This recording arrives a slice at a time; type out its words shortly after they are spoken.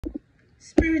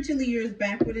Spiritually Yours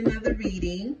back with another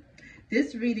reading.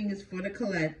 This reading is for the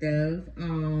collective.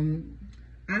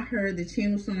 I heard the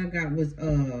channel song I got was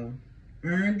Earned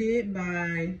It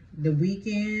by The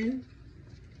Weeknd.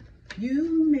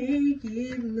 You make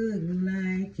it look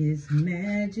like it's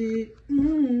magic.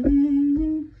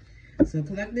 So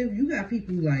collective, you got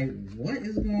people like, what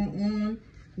is going on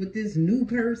with this new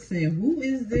person? Who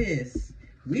is this?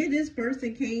 Where this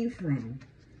person came from?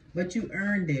 But you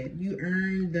earned it. You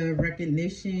earned the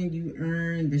recognition. You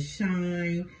earned the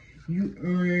shine. You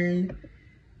earned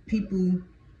people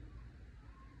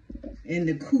and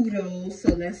the kudos.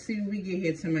 So let's see what we get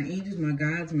here. To my angels, my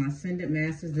guides, my ascended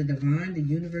masters, the divine, the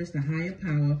universe, the higher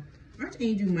power,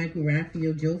 Archangel Michael,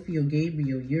 Raphael, Jophiel,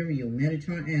 Gabriel, Uriel,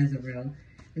 Metatron, Azrael,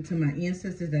 and to my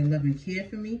ancestors that love and care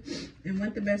for me and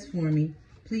want the best for me.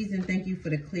 Please and thank you for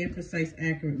the clear, precise,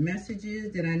 accurate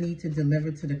messages that I need to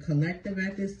deliver to the collective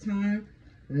at this time.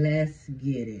 Let's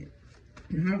get it.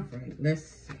 All right, let's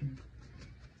see.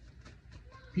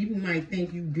 People might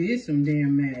think you did some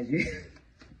damn magic.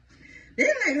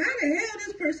 They're like, how the hell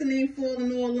this person ain't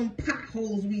falling all them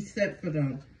potholes we set for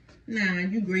them? Nah,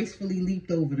 you gracefully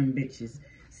leaped over them bitches.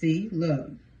 See,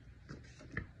 look.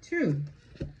 True.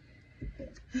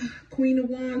 Queen of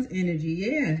Wands energy.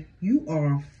 Yeah, you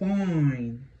are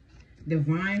fine.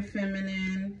 Divine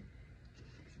Feminine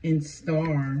and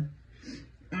Star.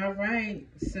 All right,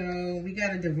 so we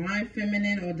got a Divine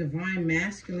Feminine or Divine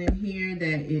Masculine here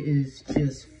that is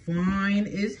just fine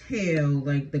as hell.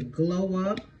 Like the glow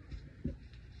up.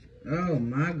 Oh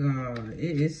my God,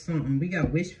 it is something. We got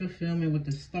wish fulfillment with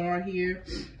the Star here.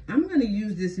 I'm going to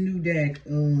use this new deck.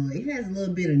 It has a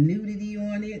little bit of nudity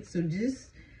on it, so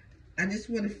I just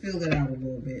want to fill it out a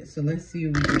little bit. So let's see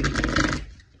what we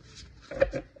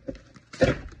get.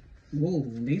 Whoa,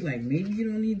 they like, maybe you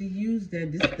don't need to use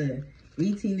that. This is the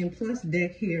 18 and plus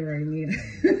deck here right now.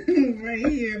 Right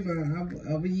here, but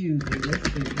I'll be using it.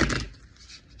 Let's see.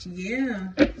 Yeah,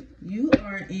 you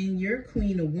are in your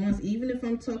Queen of Wands. Even if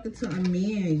I'm talking to a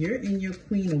man, you're in your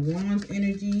Queen of Wands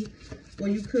energy. Or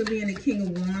you could be in a King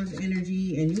of Wands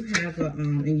energy and you have a,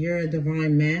 and you're a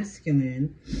Divine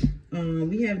Masculine.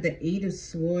 We have the Eight of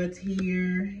Swords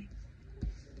here,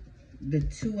 the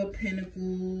Two of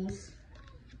Pentacles,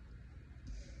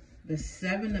 the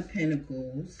Seven of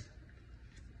Pentacles,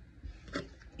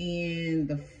 and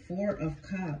the Four of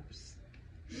Cups.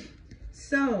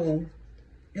 So,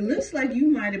 it looks like you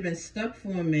might have been stuck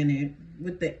for a minute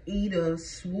with the Eight of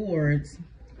Swords.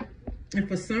 And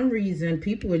for some reason,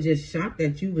 people were just shocked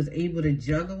that you was able to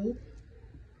juggle,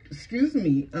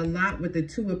 a lot with the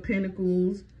Two of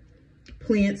Pentacles,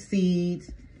 plant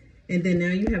seeds, and then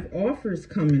now you have offers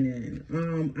coming in,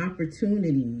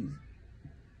 opportunities.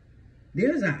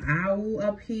 There's an owl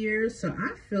up here, so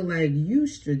I feel like you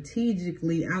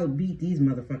strategically outbeat these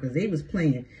motherfuckers. They was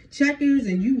playing checkers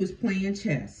and you was playing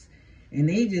chess, and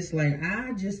they just like,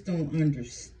 I just don't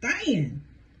understand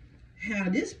how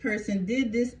this person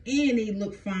did this and they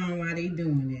look fine while they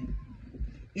doing it.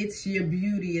 It's your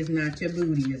beauty is not your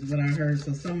booty is what I heard.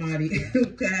 So somebody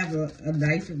could have a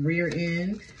nice rear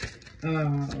end.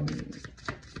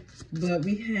 But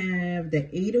we have the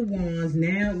Eight of Wands.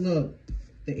 Now, look,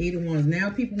 the Eight of Wands. Now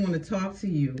people want to talk to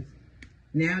you.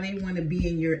 Now they want to be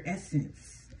in your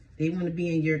essence. They want to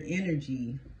be in your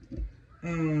energy.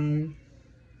 And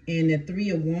the Three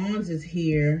of Wands is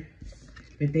here.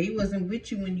 But they wasn't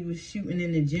with you when you was shooting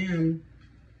in the gym.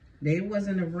 They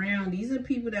wasn't around. These are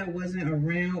people that wasn't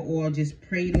around or just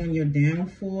preyed on your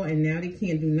downfall. And now they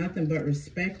can't do nothing but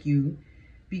respect you.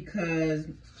 Because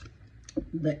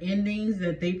the endings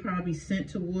that they probably sent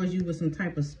towards you with some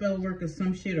type of spell work or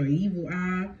some shit or evil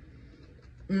eye.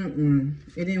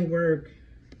 It didn't work.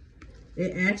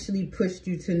 It actually pushed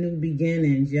you to new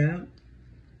beginnings, yeah.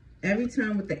 Every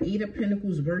time with the Eight of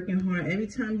Pentacles working hard, every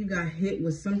time you got hit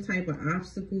with some type of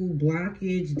obstacle,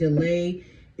 blockage, delay,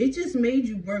 it just made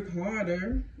you work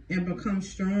harder and become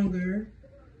stronger.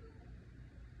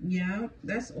 Yeah,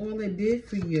 that's all it did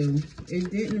for you. It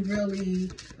didn't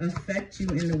really affect you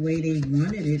in the way they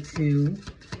wanted it to.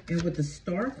 And with the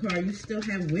Star card, you still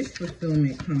have wish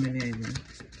fulfillment coming in.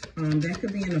 That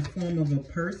could be in the form of a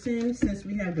person. Since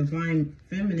we have Divine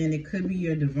Feminine, it could be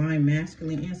your Divine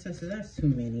Masculine ancestor. That's too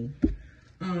many.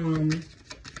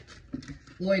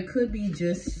 Or it could be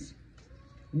just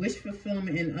wish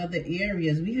fulfillment in other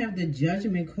areas. We have the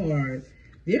Judgment card.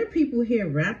 There are people here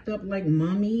wrapped up like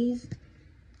mummies.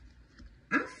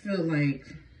 I feel like,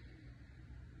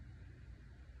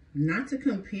 not to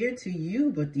compare to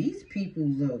you, but these people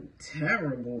look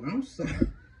terrible. I'm sorry.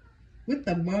 With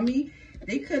the mummy,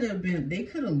 they could have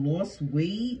lost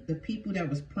weight. The people that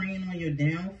was preying on your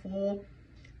downfall,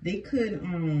 they could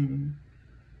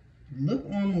look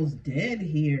almost dead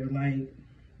here. Like,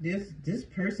 this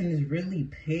person is really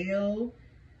pale.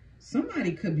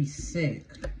 Somebody could be sick.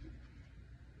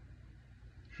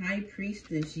 High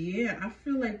priestess, yeah. I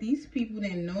feel like these people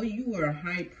didn't know you were a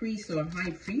high priest or a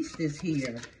high priestess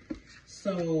here.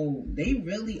 So they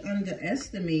really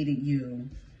underestimated you.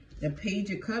 The Page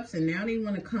of Cups, and now they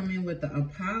want to come in with the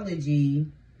apology.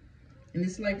 And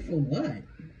it's like, for what?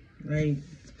 Like,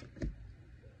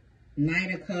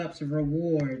 Knight of Cups,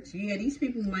 rewards. Yeah, these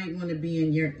people might want to be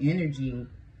in your energy.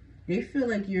 They feel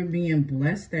like you're being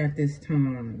blessed at this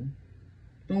time.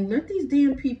 Don't let these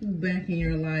damn people back in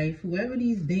your life. Whoever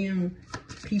these damn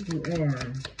people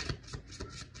are.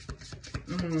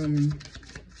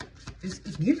 It's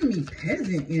giving me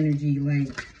peasant energy.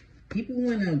 Like, people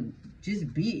want to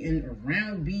just be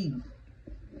around,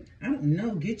 I don't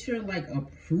know, get your, like,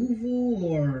 approval,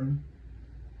 or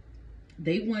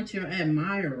they want your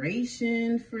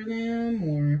admiration for them,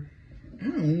 or I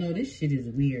don't know. This shit is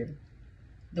weird.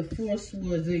 The Four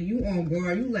Swords, are you on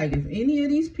guard? You like, if any of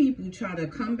these people try to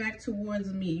come back towards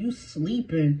me, you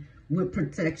sleeping with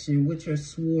protection, with your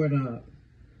sword up.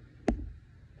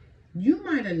 You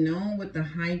might have known with the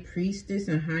High Priestess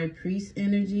and High Priest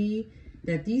energy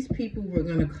that these people were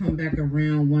going to come back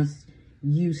around once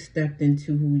you stepped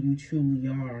into who you truly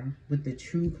are. With the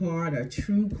True card, a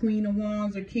true Queen of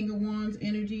Wands or King of Wands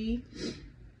energy.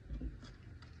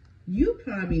 You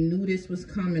probably knew this was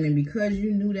coming, and because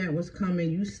you knew that was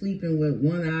coming, you sleeping with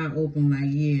one eye open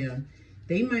like, yeah.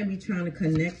 They might be trying to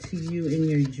connect to you in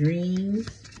your dreams.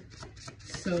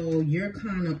 So you're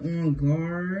kind of on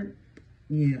guard.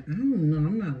 Yeah, I don't know.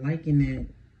 I'm not liking that.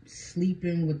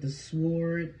 Sleeping with the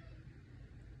sword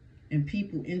and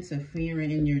people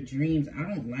interfering in your dreams. I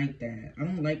don't like that. I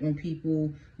don't like when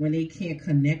people, when they can't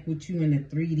connect with you in the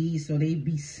 3D, so they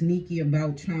be sneaky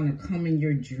about trying to come in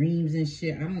your dreams and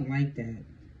shit. I don't like that.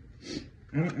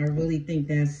 I really think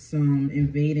that's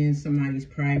invading somebody's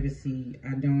privacy.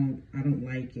 I don't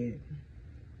like it.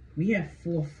 We have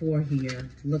 4-4 here.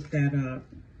 Look that up.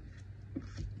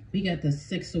 We got the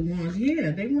 6 of Wands.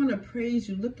 Yeah, they want to praise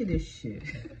you. Look at this shit.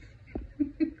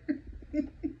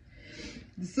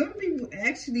 Some people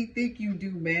actually think you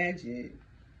do magic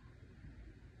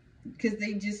because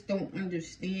they just don't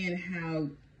understand how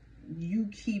you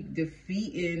keep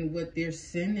defeating what they're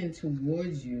sending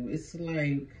towards you. It's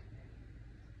like,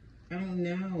 I don't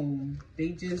know.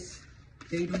 They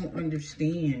don't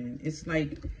understand. It's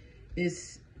like,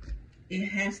 it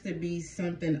has to be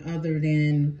something other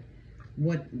than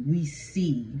what we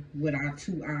see with our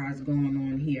 2 eyes going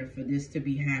on here for this to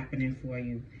be happening for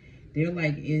you. They're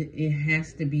like, it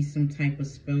has to be some type of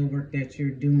spell work that you're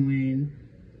doing,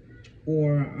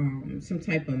 or some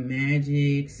type of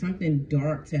magic, something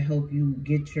dark to help you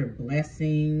get your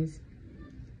blessings.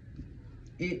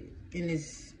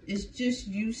 It's just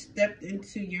you stepped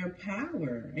into your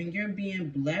power, and you're being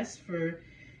blessed for,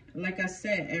 like I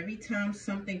said, every time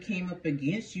something came up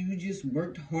against you, you just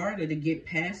worked harder to get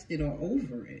past it or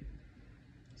over it.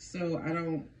 So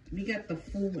we got the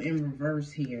Fool in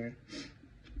reverse here.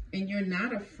 And you're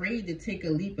not afraid to take a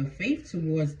leap of faith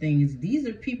towards things. These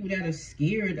are people that are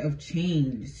scared of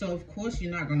change. So, of course, you're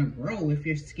not going to grow if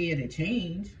you're scared of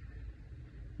change.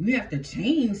 You have to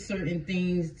change certain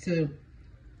things to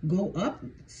go up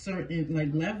certain,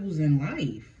 like, levels in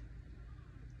life.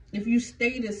 If you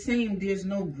stay the same, there's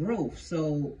no growth.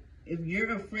 So, if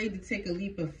you're afraid to take a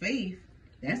leap of faith,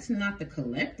 that's not the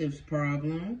collective's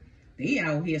problem. They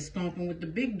out here stomping with the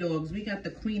big dogs. We got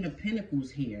the Queen of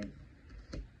Pentacles here.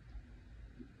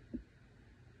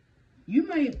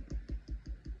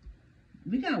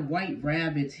 We got White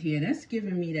Rabbits here. That's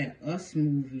giving me that Us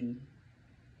movie.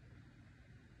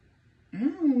 I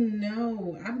don't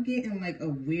know. I'm getting like a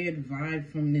weird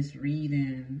vibe from this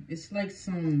reading. It's like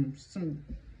some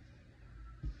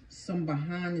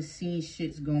behind the scenes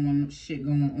shit going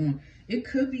on. It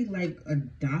could be like a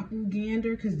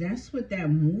doppelganger, because that's what that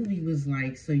movie was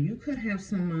like. So you could have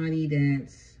somebody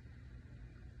that's,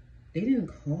 they didn't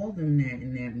call them that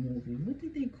in that movie. What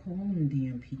did they call them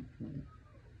damn people?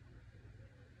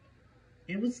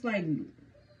 It was like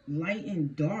light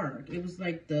and dark. It was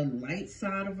like the light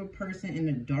side of a person and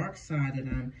the dark side of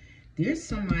them. There's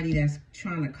somebody that's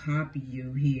trying to copy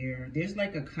you here. There's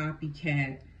like a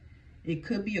copycat. It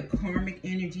could be a karmic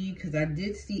energy, because I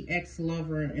did see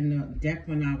ex-lover in the deck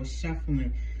when I was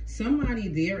shuffling. Somebody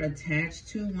they're attached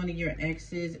to, one of your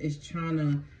exes, is trying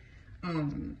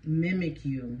to mimic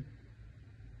you.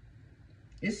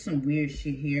 It's some weird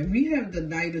shit here. We have the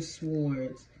Knight of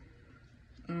Swords.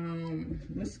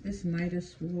 What's this Knight of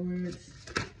Swords?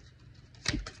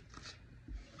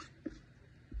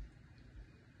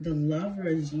 The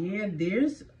Lovers, yeah,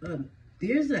 there's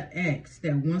an ex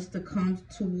that wants to come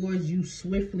towards you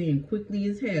swiftly and quickly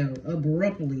as hell,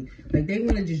 abruptly. Like they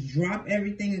want to just drop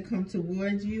everything and come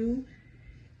towards you.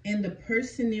 And the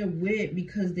person they're with,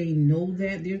 because they know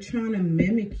that, they're trying to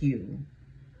mimic you.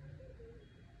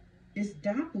 It's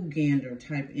doppelganger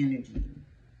type energy.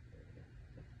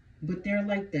 But they're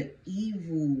like the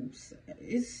evils.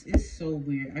 It's so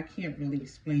weird. I can't really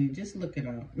explain it. Just look it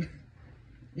up.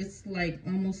 It's like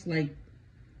almost like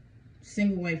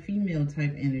single white female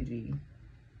type energy.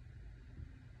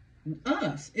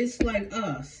 Us. It's like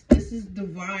us. This is the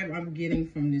vibe I'm getting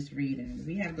from this reading.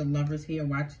 We have the Lovers here.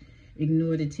 Watch.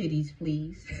 Ignore the titties,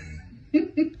 please.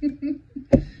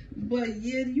 But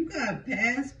yeah, you got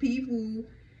past people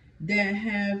that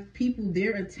have people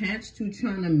they're attached to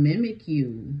trying to mimic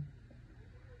you.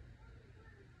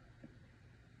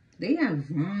 They have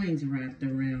vines wrapped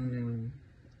around them.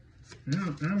 I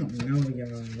don't know,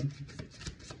 y'all.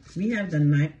 We have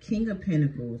the King of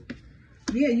Pentacles.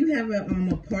 Yeah, you have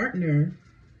a partner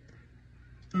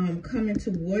coming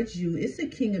towards you. It's a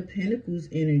King of Pentacles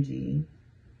energy.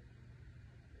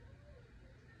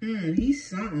 He's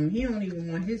something. He don't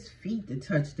even want his feet to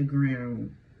touch the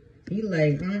ground. He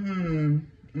like, I'm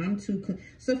too clean.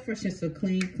 So fresh and so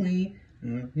clean.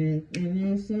 I'm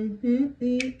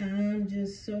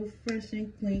just so fresh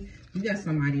and clean. You got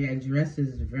somebody that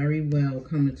dresses very well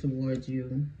coming towards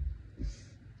you.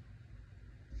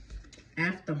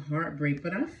 After heartbreak.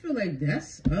 But I feel like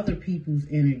that's other people's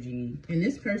energy. And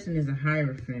this person is a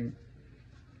Hierophant.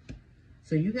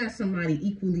 So you got somebody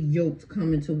equally yoked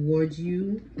coming towards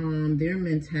you. Their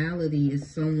mentality is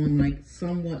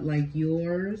somewhat like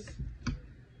yours.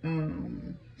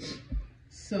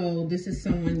 So this is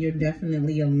someone you're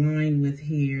definitely aligned with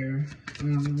here.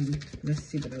 Let's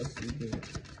see what else we get.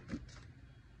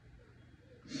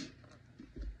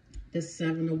 The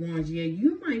Seven of Wands. Yeah,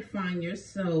 you might find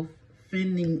yourself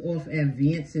fending off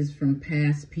advances from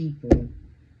past people.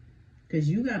 Because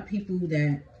you got people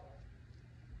that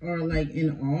are like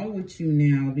in awe with you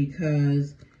now,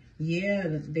 because yeah,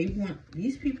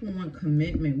 these people want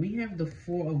commitment. We have the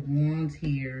Four of Wands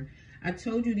here. I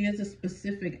told you there's a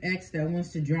specific ex that wants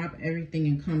to drop everything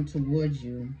and come towards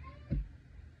you.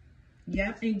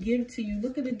 Yep, and give to you.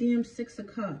 Look at the damn Six of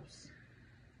Cups.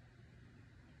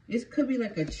 This could be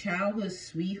like a childhood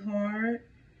sweetheart,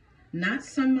 not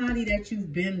somebody that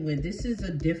you've been with. This is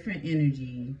a different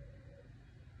energy.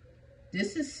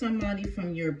 This is somebody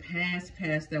from your past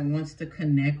that wants to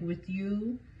connect with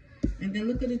you. And then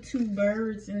look at the two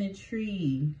birds in the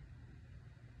tree.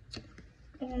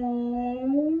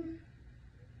 Oh,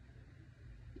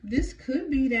 this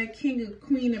could be that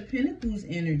Queen of Pentacles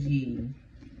energy.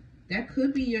 That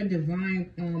could be your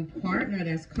divine partner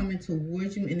that's coming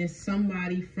towards you, and it's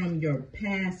somebody from your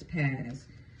past,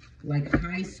 like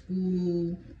high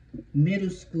school, middle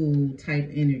school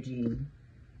type energy.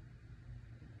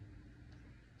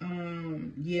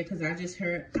 Yeah, because I just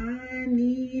heard, I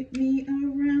need me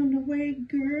around the way,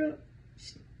 girl.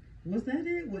 Was that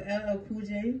it? With LL Cool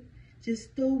J?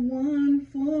 Just the one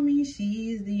for me,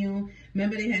 she's the only.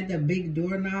 Remember they had the big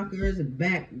door knockers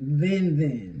back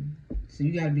then. So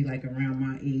you got to be like around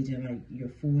my age in like your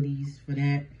 40s for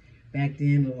that back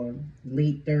then, or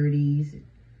late 30s,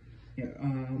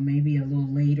 maybe a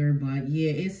little later. But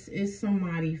yeah, it's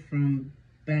somebody from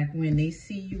back when. They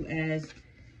see you as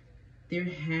their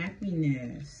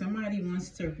happiness. Somebody wants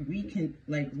to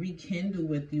rekindle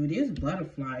with you. There's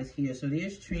butterflies here, so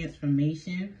there's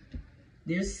transformation.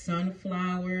 There's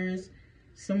sunflowers.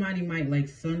 Somebody might like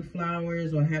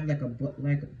sunflowers or have like a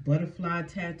butterfly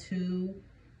tattoo.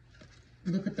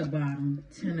 Look at the bottom,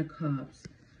 10 of Cups.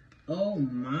 Oh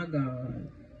my God.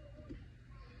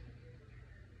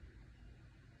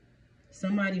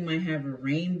 Somebody might have a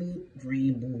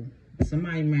rainbow.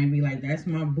 Somebody might be like, that's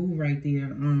my boo right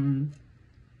there.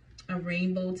 A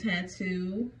rainbow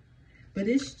tattoo. But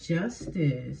it's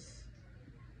justice.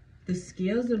 The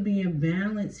scales are being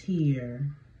balanced here.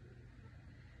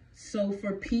 So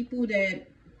for people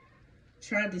that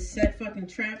tried to set fucking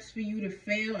traps for you to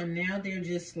fail, and now they're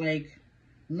just like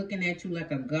looking at you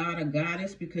like a god or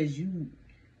goddess because you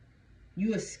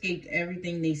escaped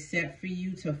everything they set for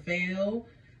you to fail.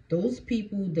 Those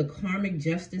people, the karmic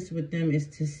justice with them is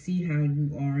to see how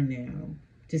you are now,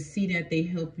 to see that they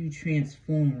help you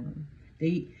transform.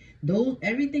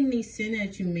 Everything they sent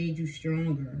at you made you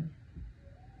stronger.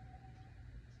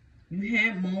 You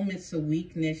had moments of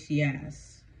weakness,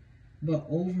 yes, but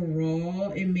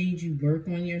overall, it made you work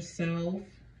on yourself.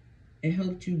 It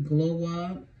helped you glow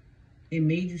up. It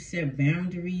made you set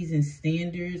boundaries and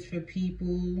standards for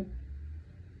people.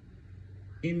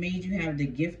 It made you have the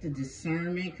gift of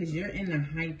discernment because you're in the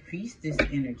high priestess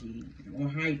energy or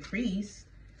high priest.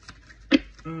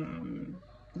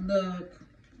 Look,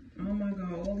 oh my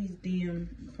God, all these damn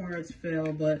cards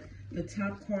fell, but the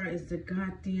top card is the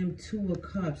goddamn Two of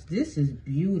Cups. This is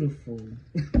beautiful.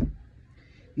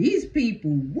 These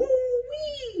people,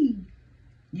 woo-wee.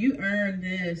 You earned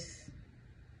this.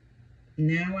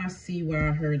 Now I see why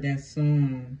I heard that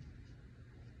song.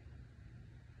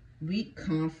 Weak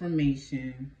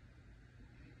confirmation.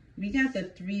 We got the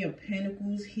Three of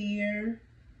Pentacles here.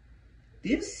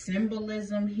 There's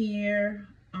symbolism here.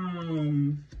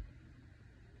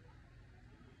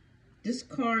 This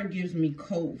card gives me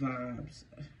cult vibes,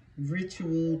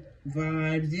 ritual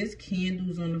vibes. There's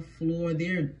candles on the floor.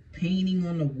 They're painting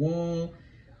on the wall.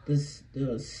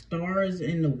 The stars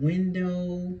in the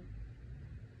window.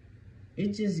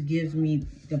 It just gives me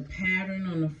the pattern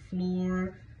on the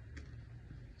floor.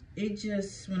 It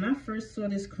just, when I first saw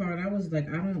this card, I was like,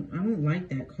 I don't like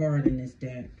that card in this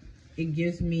deck. It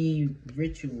gives me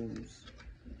rituals.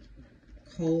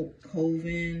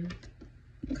 Coven,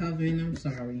 I'm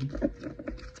sorry.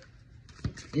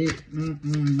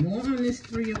 More on this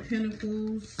Three of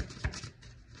Pentacles.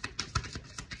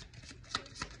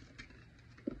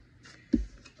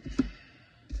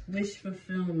 Wish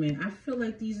fulfillment. I feel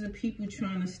like these are people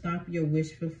trying to stop your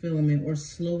wish fulfillment or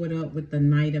slow it up with the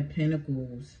Knight of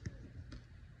Pentacles.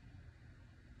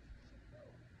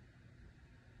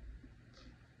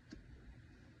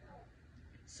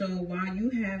 So while you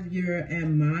have your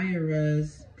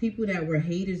admirers, people that were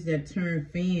haters that turned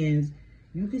fans,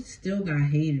 you could still got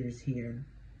haters here.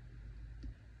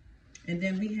 And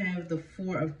then we have the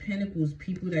Four of Pentacles,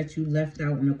 people that you left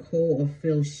out in the cold or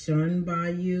feel shunned by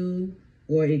you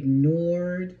or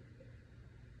ignored.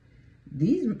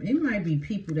 It might be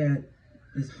people that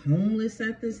is homeless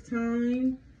at this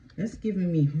time. That's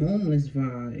giving me homeless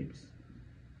vibes.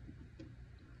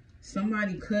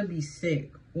 Somebody could be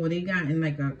sick, or they got in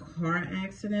like a car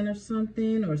accident or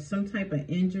something, or some type of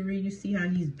injury. You see how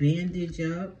he's bandaged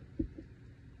up?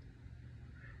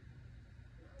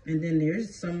 And then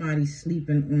there's somebody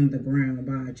sleeping on the ground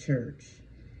by a church.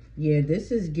 Yeah,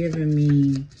 this is giving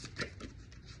me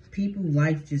people's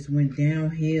life just went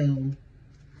downhill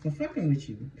for fucking with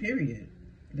you, period.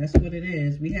 That's what it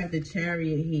is. We have the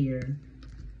Chariot here.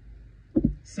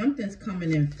 Something's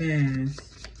coming in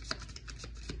fast.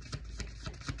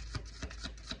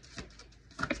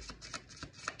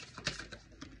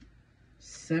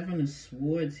 Seven of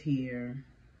Swords here.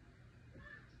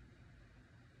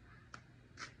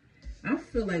 I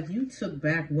feel like you took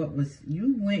back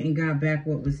you went and got back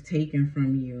what was taken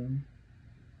from you.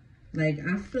 Like,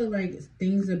 I feel like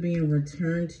things are being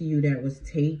returned to you that was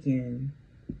taken.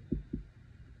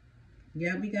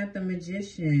 Yeah, we got the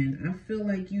Magician. I feel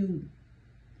like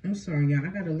I'm sorry, y'all. I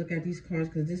got to look at these cards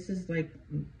because this is like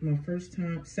my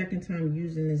second time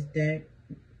using this deck.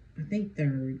 I think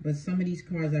third, but some of these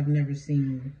cards I've never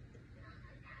seen.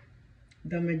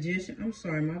 The Magician. I'm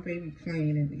sorry, my baby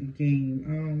playing in the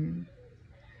game.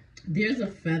 There's a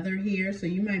feather here, so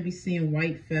you might be seeing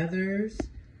white feathers.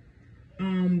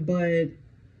 But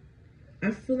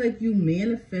I feel like you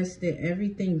manifested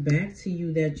everything back to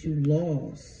you that you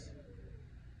lost.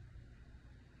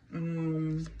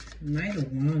 Knight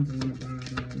of Wands on the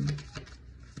bottom.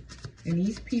 And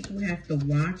these people have to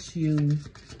watch you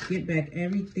get back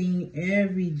every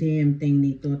damn thing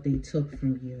they thought they took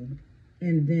from you.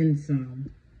 And then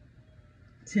some.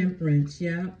 Temperance,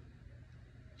 yep.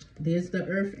 There's the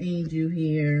Earth Angel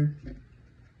here.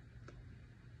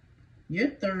 Your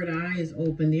third eye is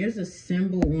open. There's a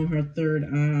symbol on her third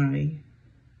eye.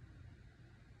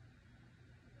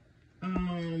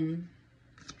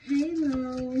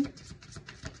 Halo.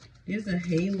 There's a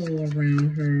halo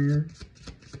around her.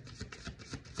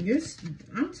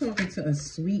 I'm talking to a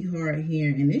sweetheart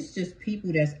here, and it's just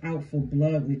people that's out for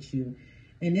blood with you.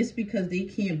 And it's because they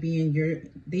can't be in your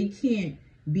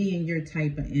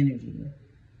type of energy.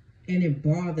 And it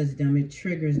bothers them. It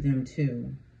triggers them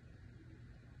too.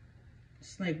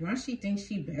 It's like, why she thinks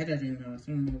she better than us?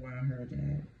 I don't know why I heard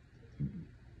that.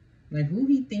 Like, who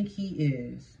he think he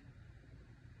is?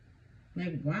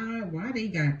 Like, why they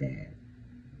got that?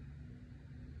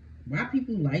 Why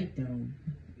people like them?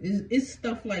 It's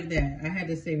stuff like that. I had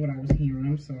to say what I was hearing.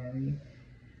 I'm sorry.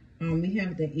 We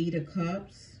have the Eight of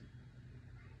Cups.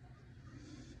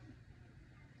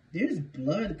 There's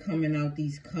blood coming out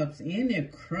these cups, and they're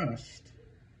crushed.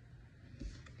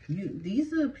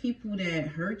 These are people that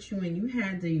hurt you, and you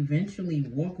had to eventually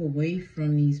walk away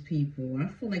from these people. I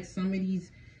feel like some of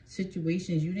these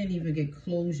situations, you didn't even get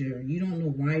closure. You don't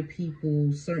know why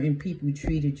certain people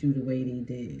treated you the way they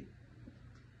did.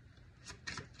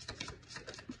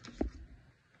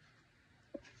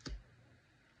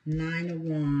 Nine of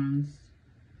Wands.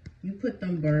 You put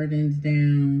them burdens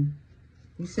down.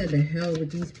 You said the hell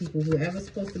with these people. Whoever's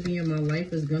supposed to be in my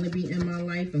life is going to be in my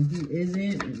life. And who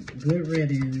isn't, good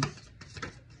riddance.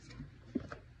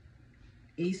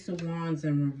 Ace of Wands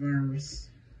in reverse.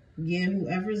 Yeah,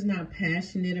 whoever's not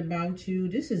passionate about you,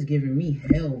 this is giving me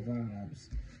hell vibes.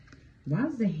 Why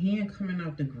is the hand coming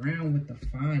out the ground with the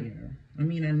fire? I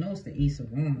mean, I know it's the Ace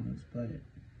of Wands, but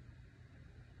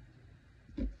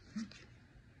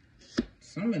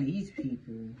some of these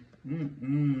people, I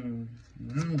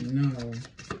don't know.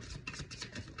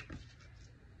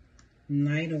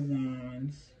 Knight of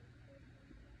Wands.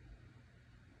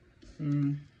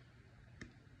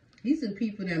 These are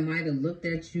people that might have looked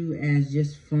at you as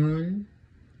just fun.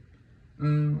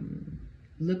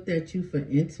 Looked at you for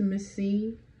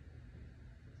intimacy.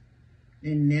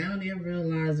 And now they're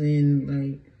realizing,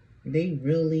 like, they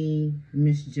really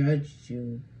misjudged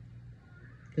you.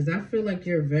 Because I feel like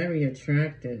you're very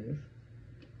attractive.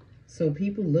 So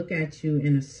people look at you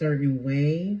in a certain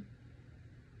way.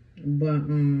 But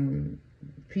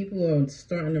people are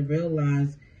starting to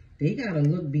realize they got to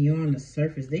look beyond the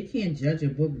surface. They can't judge a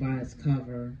book by its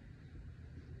cover.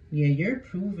 Yeah, you're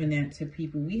proving that to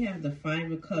people. We have the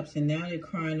Five of Cups, and now they're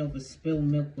crying over spilled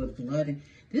milk with blood. And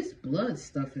this blood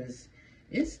stuff is,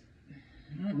 this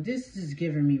is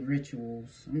giving me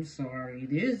rituals. I'm sorry.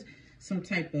 There's some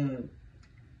type of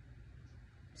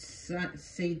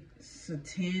satanic,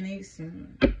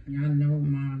 y'all know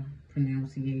my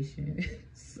pronunciation.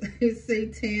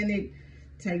 Satanic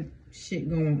type shit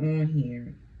going on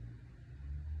here.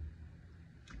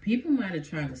 People might have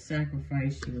tried to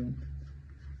sacrifice you.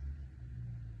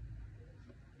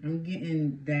 I'm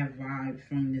getting that vibe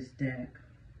from this deck.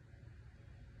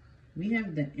 We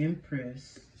have the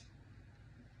Empress.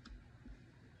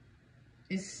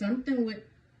 It's something with,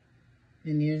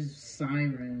 and there's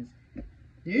sirens.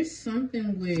 There's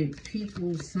something with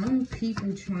people, some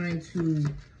people trying to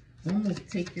almost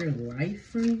take your life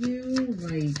from you.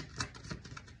 Like,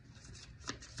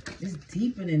 it's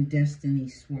deeper than Destiny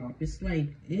Swap. It's like,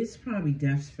 it's probably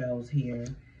death spells here.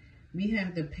 We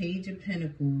have the Page of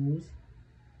Pentacles.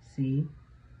 See?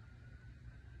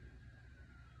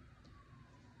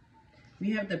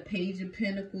 We have the Page of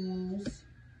Pentacles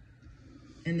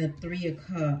and the Three of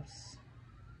Cups.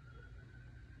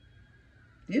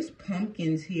 There's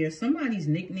pumpkins here. Somebody's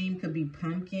nickname could be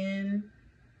Pumpkin.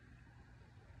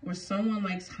 Or someone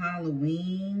likes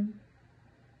Halloween.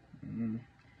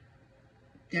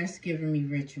 That's giving me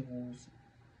rituals.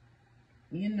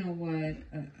 You know what?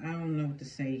 I don't know what to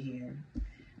say here.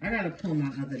 I gotta pull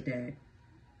my other deck.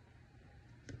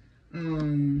 I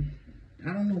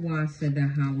don't know why I said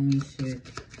that Halloween shit.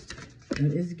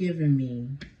 It's giving me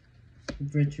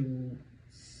ritual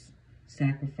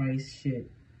sacrifice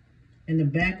shit. In the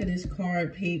back of this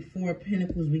card, Four of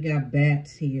Pentacles, we got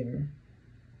bats here.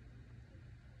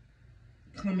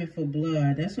 Coming for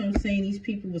blood. That's what I'm saying. These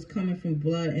people was coming from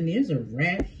blood. And there's a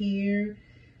rat here.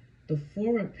 The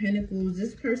Four of Pentacles.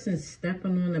 This person's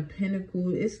stepping on a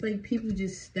pentacle. It's like people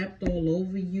just stepped all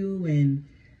over you and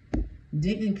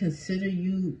didn't consider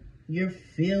your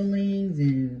feelings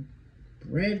and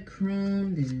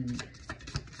breadcrumbed and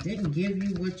didn't give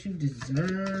you what you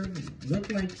deserve.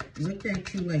 Looked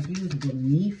at you like you was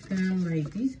beneath them. Like,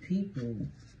 these people.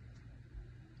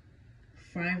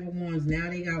 Five of Wands. Now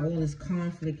they got all this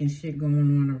conflict and shit going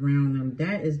on around them.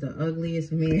 That is the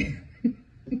ugliest man.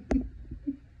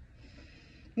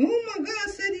 Oh my God, I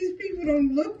said these people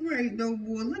don't look right no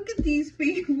more. Look at these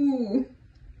people.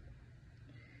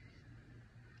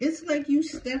 It's like you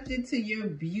stepped into your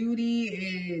beauty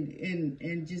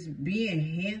and just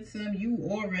being handsome. You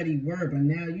already were, but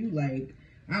now you like,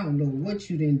 I don't know what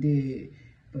you done did.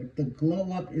 But the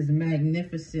glow up is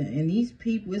magnificent. And these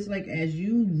people, it's like as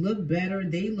you look better,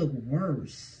 they look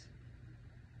worse.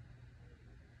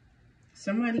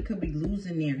 Somebody could be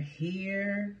losing their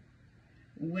hair.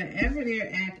 Wherever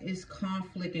they're at is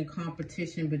conflict and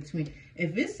competition between.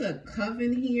 If it's a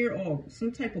coven here or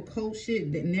some type of cult shit,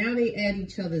 now they at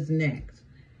each other's necks.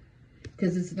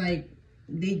 Because it's like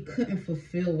they couldn't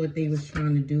fulfill what they was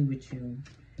trying to do with you.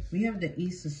 We have the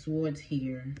Ace of Swords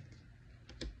here.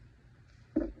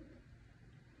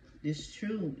 It's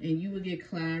true. And you will get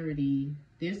clarity.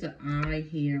 There's an eye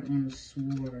here on the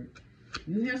sword.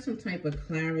 You have some type of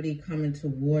clarity coming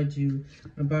towards you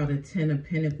about a Ten of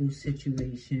Pentacles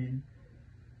situation.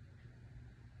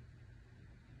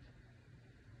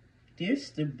 There's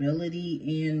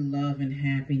stability and love and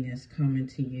happiness coming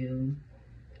to you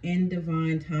in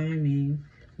divine timing.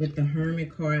 With the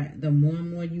Hermit card, the more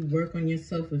and more you work on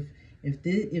yourself,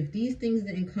 If these things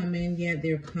didn't come in yet,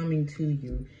 they're coming to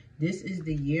you. This is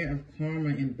the year of karma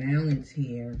and balance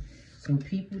here. So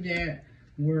people that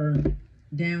were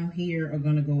down here are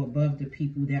going to go above the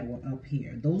people that were up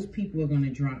here. Those people are going to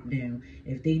drop down.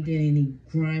 If they did any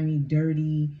grimy,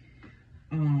 dirty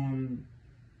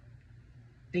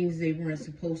things they weren't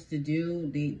supposed to do,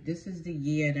 this is the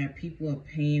year that people are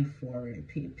paying for it.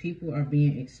 People are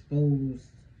being exposed.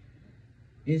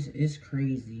 It's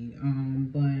crazy.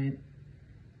 But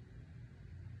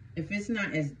if it's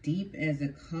not as deep as a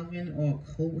coven or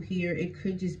a cult here, it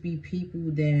could just be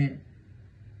people that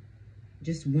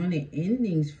just wanted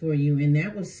endings for you, and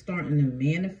that was starting to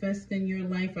manifest in your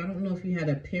life. I don't know if you had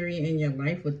a period in your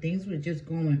life where things were just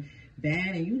going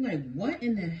bad and you like, what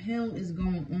in the hell is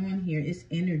going on here? It's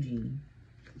energy.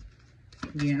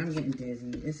 Yeah, I'm getting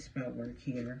dizzy. It's spell work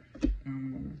here.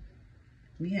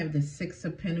 We have the Six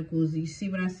of Pentacles. You see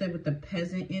what I said with the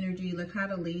peasant energy? Look how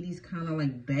the lady's kind of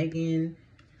like begging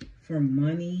for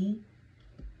money.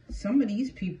 Some of these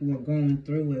people are going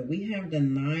through it. We have the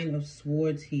Nine of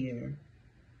Swords here.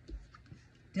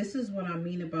 This is what I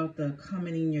mean about the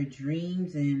coming in your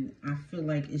dreams, and I feel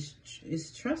like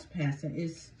it's trespassing.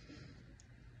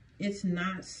 It's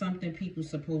not something people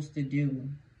supposed to do.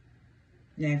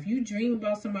 Now, if you dream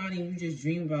about somebody and you just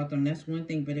dream about them, that's one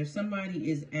thing. But if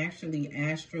somebody is actually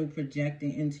astral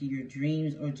projecting into your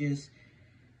dreams, or just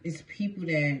it's people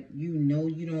that you know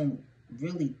you don't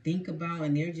really think about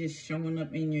and they're just showing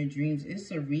up in your dreams,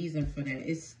 it's a reason for that.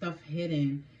 It's stuff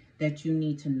hidden that you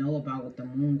need to know about with the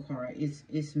Moon card.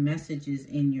 It's messages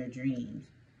in your dreams.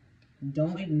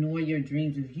 Don't ignore your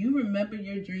dreams. If you remember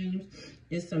your dreams,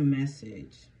 it's a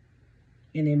message.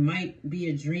 And it might be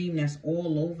a dream that's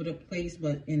all over the place,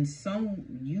 but in some,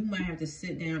 you might have to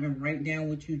sit down and write down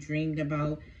what you dreamed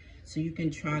about so you can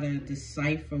try to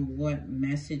decipher what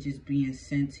message is being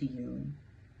sent to you.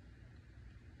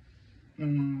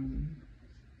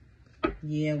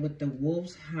 Yeah, with the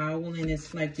wolves howling,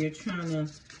 it's like they're trying to,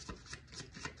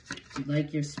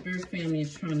 like your spirit family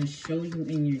is trying to show you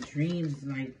in your dreams,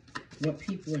 like what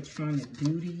people are trying to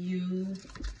do to you,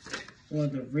 or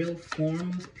the real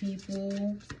form of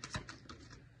people.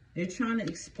 They're trying to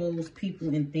expose people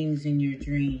and things in your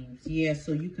dreams. Yeah,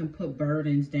 so you can put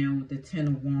burdens down with the Ten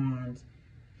of Wands,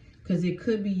 because it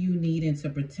could be you needing to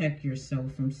protect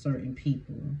yourself from certain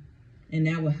people. And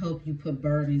that will help you put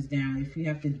burdens down if you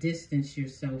have to distance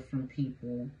yourself from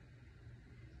people.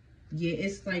 Yeah,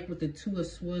 it's like with the Two of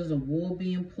Swords, a wall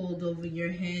being pulled over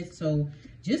your head. So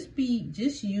just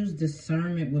use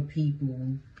discernment with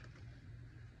people.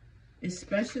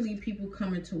 Especially people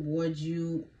coming towards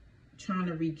you, trying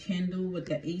to rekindle with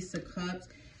the Ace of Cups.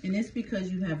 And it's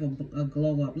because you have a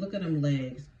glow up. Look at them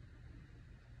legs.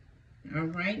 All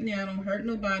right, now, don't hurt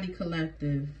nobody,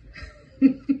 collective.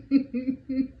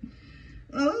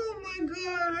 Oh my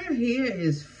God, her hair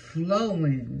is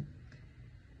flowing.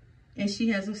 And she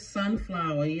has a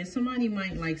sunflower. Yeah, somebody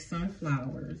might like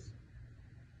sunflowers.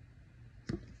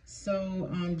 So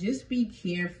just be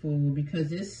careful, because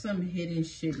there's some hidden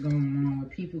shit going on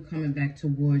with people coming back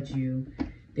towards you.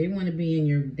 They want to be in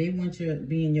your, be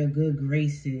in your good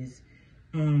graces.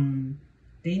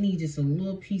 They need just a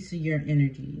little piece of your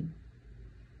energy.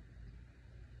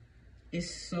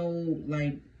 It's so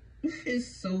like, it's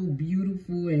so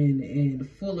beautiful and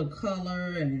full of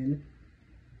color and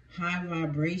high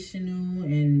vibrational,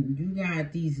 and you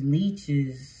got these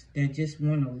leeches that just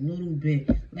want a little bit,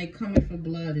 like coming for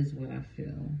blood is what I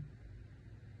feel.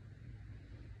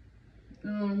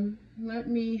 Let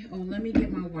me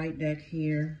get my white deck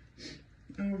here.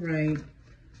 All right,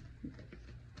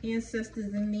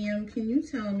 ancestors in them, can you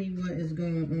tell me what is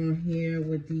going on here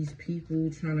with these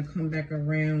people trying to come back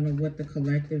around, or what the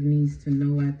collective needs to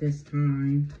know at this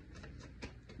time?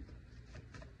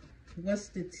 What's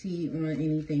the tea on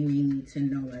anything they need to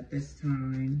know at this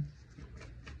time?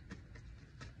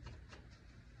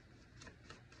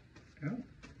 Oh,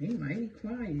 they mighty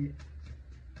quiet.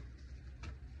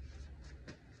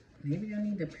 Maybe I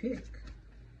need to pick.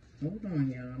 Hold on,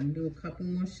 y'all. I'm going to do a couple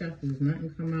more shuffles. Nothing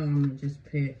come out. I'm going to just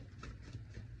pick.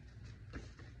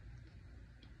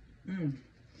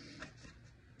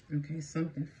 Okay,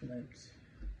 something flipped.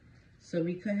 So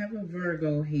we could have a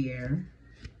Virgo here.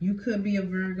 You could be a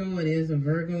Virgo. It is a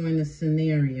Virgo in the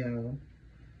scenario.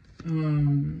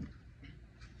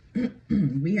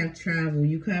 We have travel.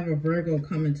 You could have a Virgo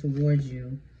coming towards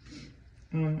you.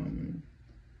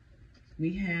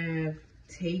 We have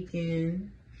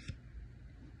taken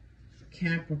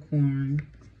Capricorn.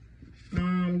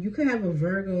 You could have a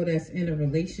Virgo that's in a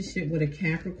relationship with a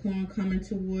Capricorn coming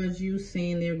towards you,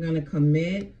 saying they're going to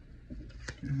commit.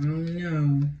 I don't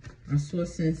know. I saw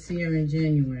sincere and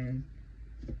genuine.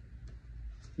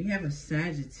 We have a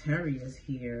Sagittarius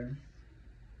here.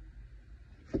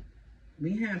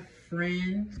 We have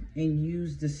friend and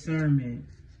use discernment.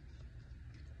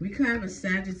 We could have a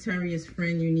Sagittarius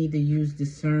friend you need to use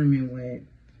discernment with.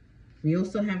 We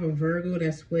also have a Virgo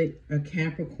that's with a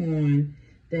Capricorn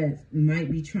that might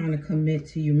be trying to commit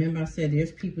to you. Remember I said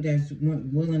there's people that's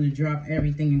willing to drop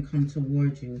everything and come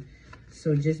towards you.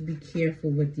 So just be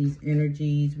careful with these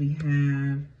energies we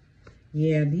have.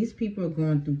 Yeah, these people are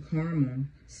going through karma.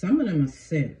 Some of them are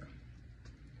sick.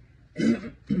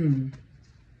 Some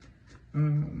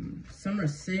are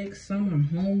sick, some are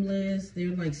homeless.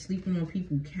 They're like sleeping on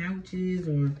people's couches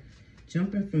or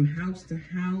jumping from house to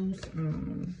house.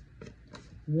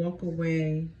 Walk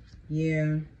away.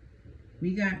 Yeah.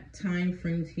 We got time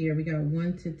frames here. We got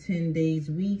 1 to 10 days,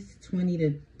 weeks, 20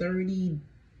 to 30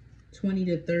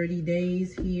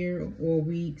 days here, or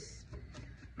weeks.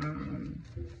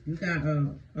 You got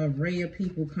a array of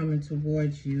people coming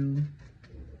towards you.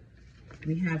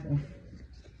 We have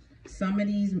some of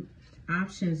these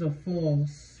options are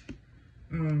false.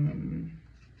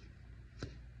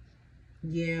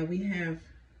 Yeah, we have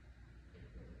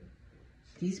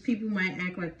these people might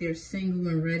act like they're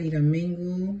single and ready to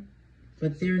mingle,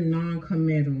 but they're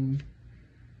non-committal.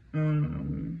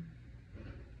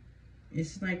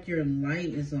 It's like your light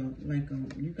is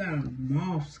you got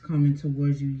moths coming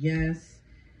towards you. Yes,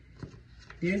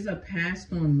 there's a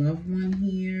passed on loved one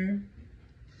here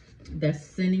that's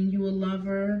sending you a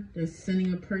lover, that's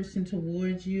sending a person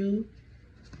towards you.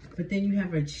 But then you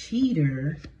have a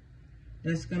cheater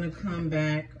that's going to come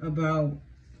back about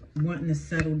wanting to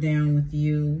settle down with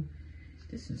you.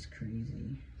 This is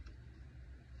crazy.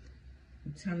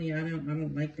 I'm telling you, I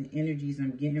don't like the energies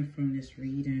I'm getting from this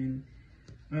reading.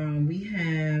 We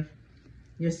have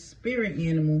your spirit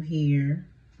animal here.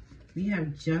 We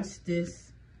have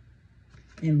Justice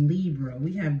and Libra.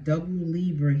 We have double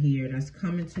Libra here that's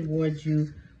coming towards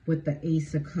you with the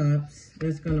Ace of Cups.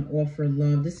 That's going to offer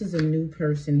love. This is a new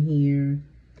person here.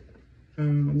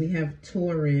 We have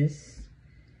Taurus.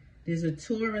 There's a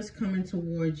Taurus coming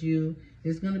towards you.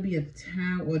 There's going to be a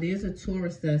tower, or there's a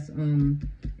Taurus that's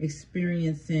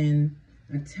experiencing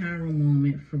a tower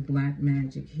moment for black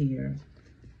magic here.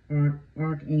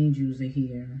 Archangels are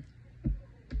here.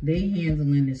 They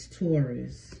handling this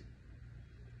Taurus.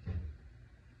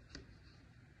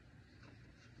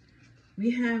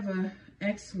 We have a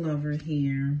ex-lover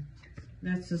here.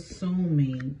 That's a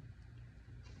soulmate.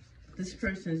 This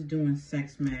person's doing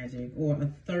sex magic, or a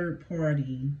third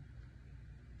party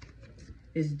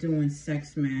is doing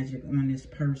sex magic on this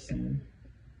person.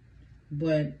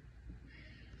 But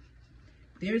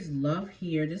there's love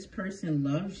here. This person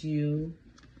loves you.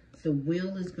 The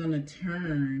wheel is going to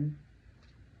turn,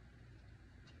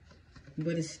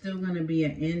 but it's still going to be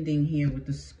an ending here with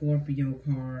the Scorpio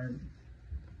card.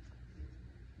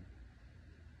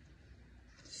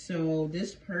 So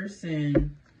this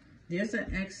person, there's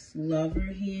an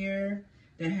ex-lover here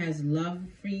that has love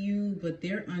for you, but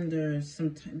they're under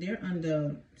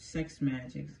sex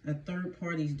magic. A third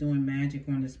party's doing magic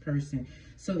on this person.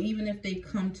 So even if they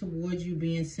come towards you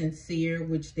being sincere,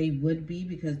 which they would be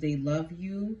because they love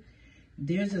you,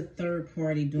 there's a third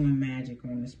party doing magic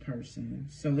on this person.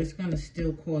 So it's going to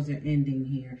still cause an ending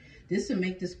here. This will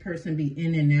make this person be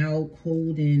in and out,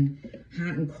 cold and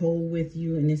hot and cold with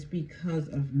you. And it's because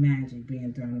of magic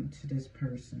being done to this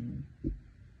person.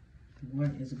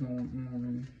 What is going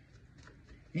on?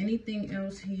 Anything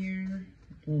else here?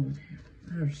 Lord have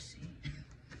mercy.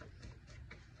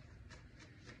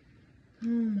 Oh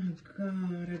my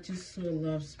God. I just saw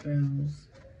love spells.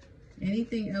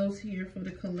 Anything else here for the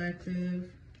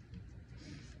collective?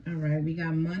 All right, we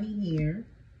got money here.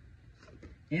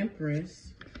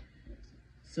 Empress.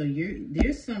 So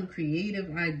there's some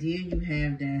creative idea you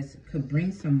have that could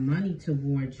bring some money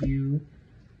towards you.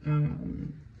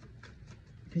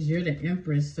 Because you're the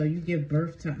Empress, so you give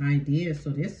birth to ideas. So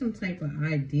there's some type of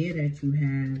idea that you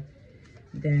have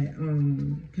that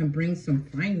can bring some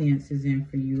finances in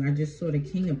for you. I just saw the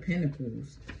King of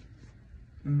Pentacles.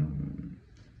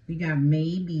 We got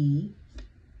maybe.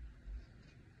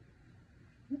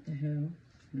 What the hell?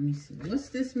 Let me see. What's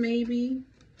this maybe?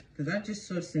 Because I just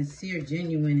saw sincere,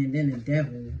 genuine, and then the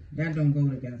devil. That don't go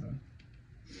together.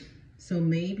 So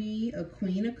maybe a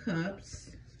Queen of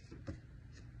Cups.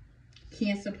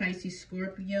 Cancer, Pisces,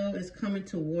 Scorpio is coming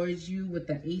towards you with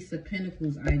the Ace of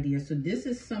Pentacles idea. So this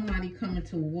is somebody coming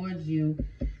towards you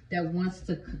that wants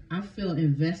to, I feel,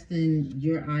 invest in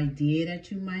your idea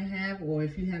that you might have. Or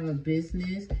if you have a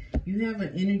business, you have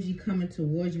an energy coming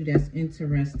towards you that's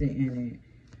interested in it.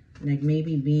 Like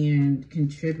maybe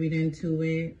contributing to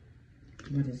it.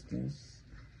 What is this?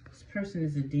 This person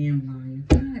is a damn liar.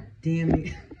 God damn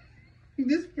it.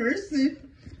 This person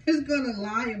is going to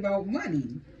lie about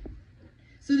money.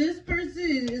 So this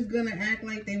person is going to act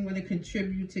like they want to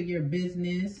contribute to your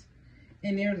business,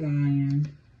 and they're lying.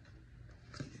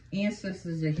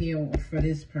 Ancestors are here for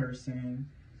this person.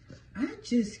 I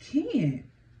just can't.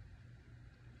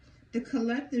 The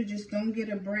collective just don't get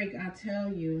a break, I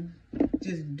tell you.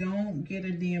 Just don't get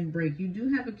a damn break. You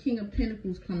do have a King of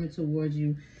Pentacles coming towards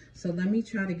you. So let me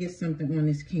try to get something on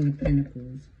this King of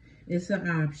Pentacles. It's an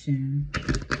option.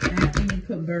 After you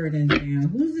put burdens down.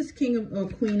 Who's this King of or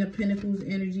Queen of Pentacles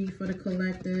energy for the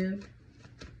collective?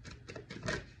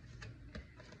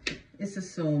 It's a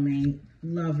soulmate.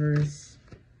 Lovers.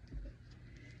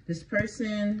 This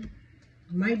person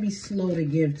might be slow to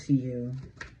give to you.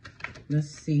 Let's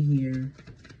see here.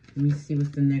 Let me see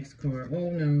what's the next card. Oh,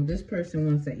 no. This person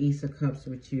wants the Ace of Cups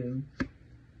with you.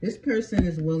 This person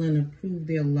is willing to prove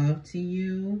their love to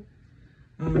you.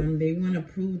 They want to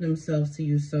prove themselves to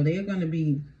you. So they're going to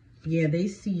be, yeah, they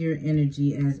see your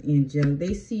energy as angelic.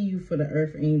 They see you for the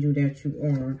earth angel that you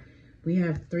are. We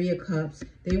have 3 of Cups.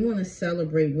 They want to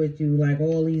celebrate with you like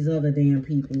all these other damn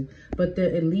people. But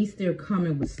at least they're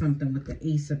coming with something with the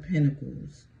Ace of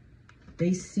Pentacles.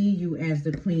 They see you as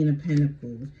the Queen of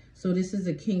Pentacles. So this is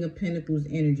a King of Pentacles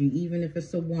energy. Even if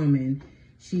it's a woman,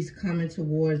 she's coming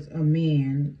towards a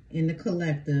man in the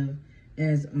collective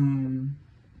as, I'm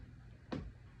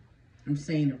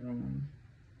saying it wrong.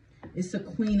 It's a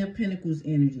Queen of Pentacles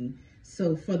energy.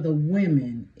 So for the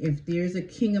women, if there's a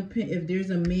if there's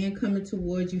a man coming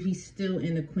towards you, he's still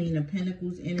in the Queen of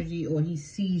Pentacles energy, or he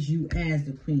sees you as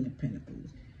the Queen of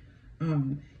Pentacles.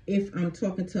 If I'm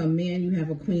talking to a man, you have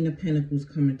a Queen of Pentacles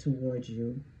coming towards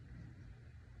you.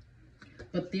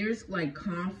 But there's like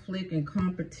conflict and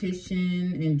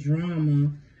competition and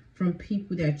drama from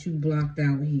people that you blocked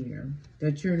out here,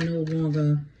 that you're no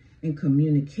longer in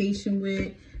communication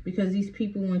with, because these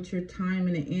people want your time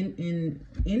and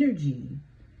energy.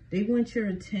 They want your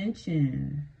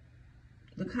attention.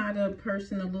 Look how the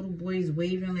person, the little boy, is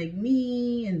waving like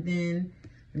me, and then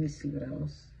let me see what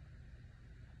else.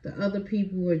 The other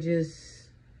people are just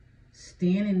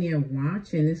standing there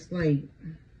watching. It's like,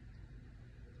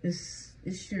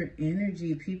 it's your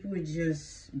energy. People are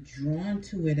just drawn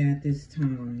to it at this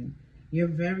time. You're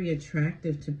very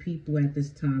attractive to people at this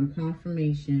time.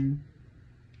 Confirmation.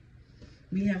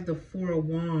 We have the 4 of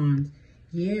Wands.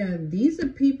 Yeah, these are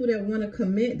people that want to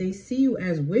commit. They see you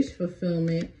as wish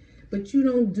fulfillment, but you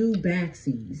don't do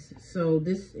backsies. So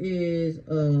this is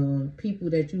people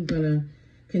that you're going to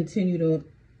continue to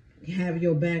have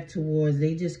your back towards.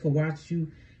 They just could watch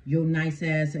you, your nice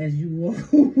ass, as you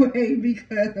walk away,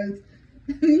 because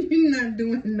you're not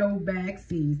doing no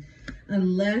backsies.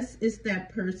 Unless it's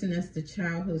that person that's the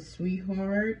childhood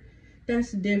sweetheart.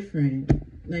 That's different.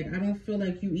 Like, I don't feel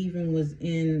like you even was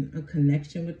in a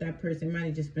connection with that person. It might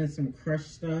have just been some crush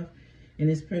stuff. And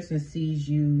this person sees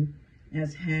you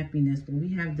as happiness. But we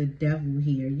have the devil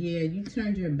here. Yeah, you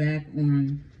turned your back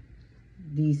on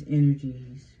these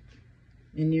energies.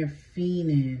 And they're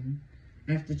fiending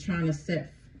after trying to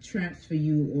set traps for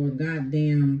you, or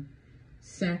goddamn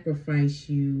sacrifice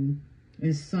you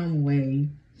in some way.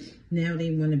 Now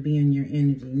they want to be in your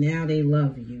energy. Now they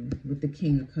love you with the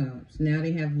King of Cups. Now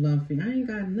they have love for you. I ain't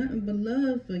got nothing but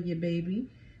love for you, baby.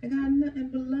 I got nothing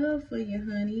but love for you,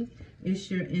 honey.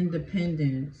 It's your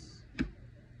independence.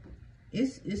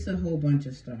 It's a whole bunch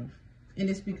of stuff. And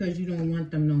it's because you don't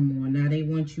want them no more. Now they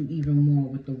want you even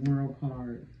more with the World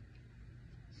card.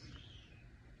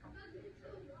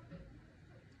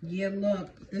 Yeah,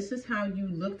 look. This is how you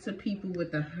look to people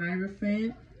with the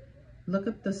Hierophant. Look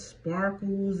at the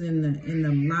sparkles and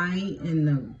the light and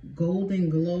the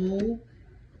golden glow.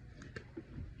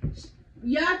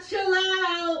 Y'all chill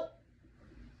out.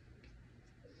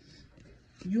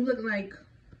 You look like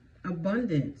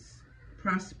abundance,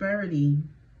 prosperity,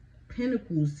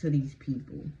 pentacles to these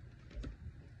people.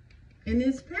 And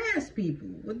it's past people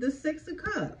with the 6 of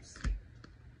Cups.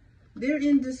 They're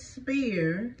in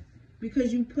despair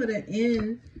because you put an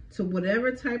end to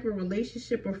whatever type of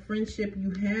relationship or friendship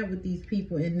you have with these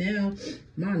people. And now,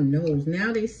 my nose,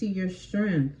 now they see your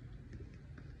strength.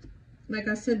 Like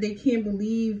I said, they can't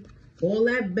believe all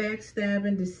that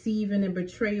backstabbing, deceiving, and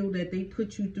betrayal that they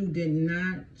put you through did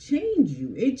not change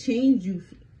you. It changed you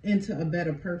into a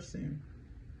better person.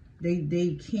 They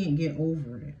can't get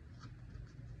over it.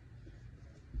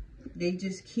 They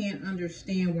just can't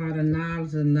understand why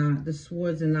the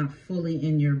swords are not fully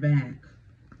in your back.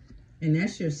 And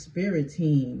that's your spirit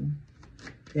team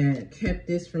that kept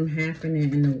this from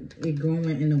happening and it going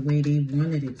in the way they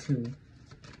wanted it to.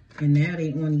 And now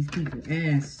they on these people's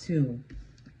ass too.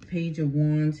 Page of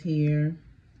Wands here.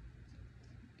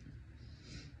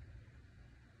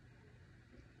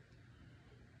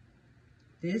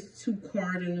 There's 2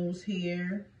 cardinals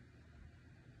here.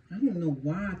 I don't know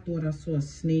why I thought I saw a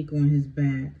snake on his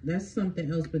back. That's something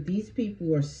else, but these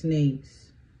people are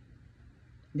snakes.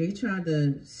 They tried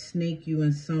to snake you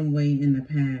in some way in the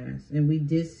past. And we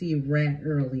did see a rat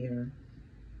earlier.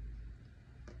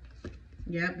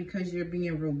 Yeah, because you're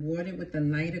being rewarded with the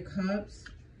Knight of Cups.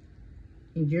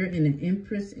 And you're in an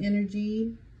Empress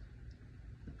energy.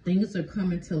 Things are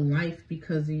coming to life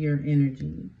because of your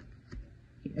energy.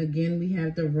 Again, we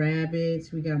have the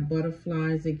rabbits, we got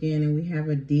butterflies again, and we have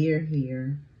a deer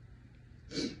here.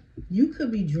 You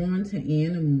could be drawn to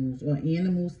animals, or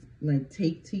animals like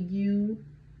take to you.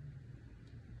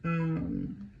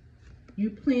 You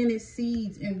planted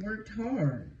seeds and worked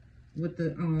hard with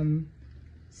the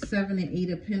 7 and 8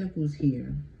 of Pentacles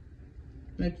here.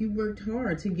 Like you worked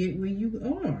hard to get where you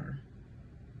are.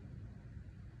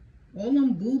 All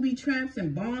them booby traps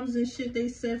and bombs and shit they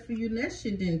set for you, that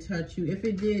shit didn't touch you. If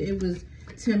it did, it was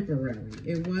temporary.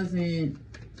 It wasn't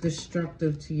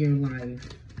destructive to your life.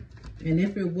 And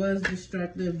if it was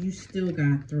destructive, you still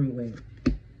got through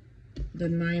it. The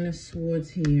 9 of Swords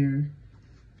here.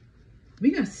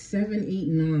 We got 7, 8,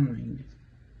 9.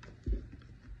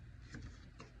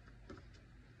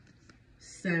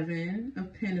 7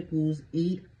 of Pentacles,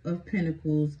 8 of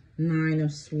Pentacles, 9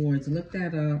 of Swords. Look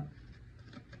that up.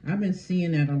 I've been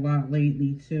seeing that a lot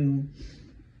lately too.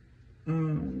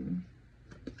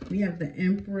 We have the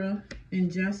Emperor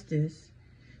and Justice.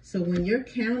 So when your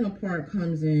counterpart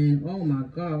comes in, oh my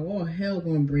God, all hell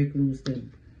gonna break loose.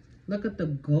 Look at the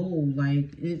goal.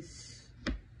 Like it's,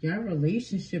 your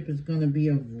relationship is gonna be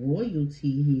of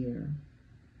royalty here.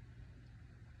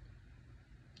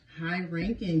 High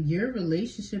ranking, your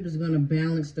relationship is gonna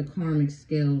balance the karmic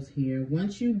scales here.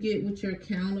 Once you get with your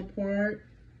counterpart,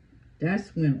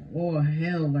 that's when all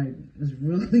hell like is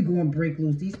really going to break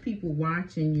loose. These people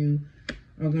watching you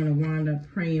are going to wind up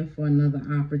praying for another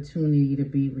opportunity to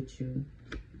be with you.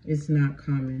 It's not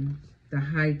coming. The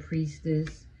High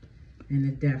Priestess and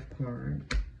the Death card.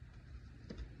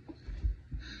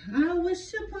 I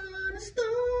wish upon a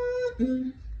star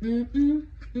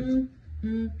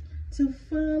to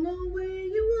follow where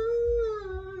you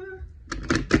are.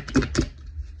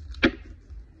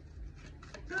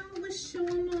 I wish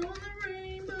on all the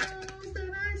rainbows that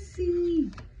I see.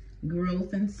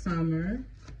 Growth in summer.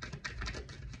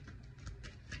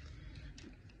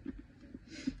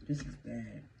 This is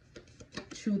bad.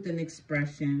 Truth and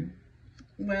expression.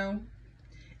 Well,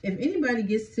 if anybody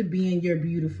gets to be in your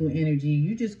beautiful energy,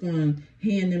 you just going to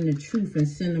hand them the truth and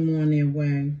send them on their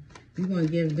way. You're going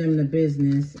to give them the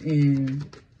business and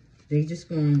they just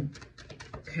going to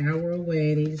cower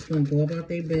away. They just going to go about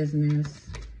their business.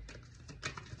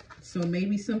 So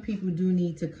maybe some people do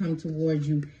need to come towards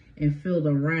you and feel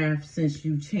the wrath since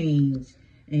you changed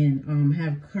and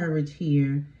have courage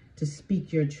here to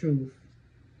speak your truth.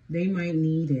 They might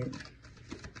need it.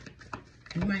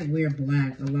 You might wear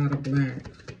black, a lot of black.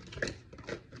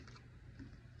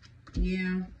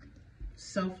 Yeah.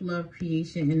 Self-love,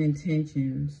 creation, and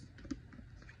intentions.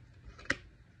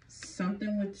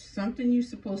 Something you're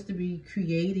supposed to be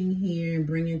creating here and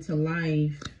bringing to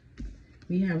life.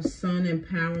 We have sun,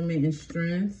 empowerment, and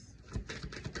strength.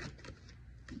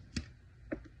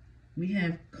 We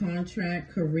have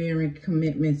contract, career, and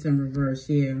commitments in reverse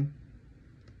here.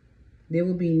 There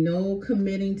will be no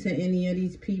committing to any of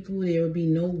these people. There will be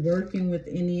no working with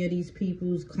any of these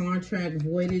people's contract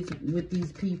voided with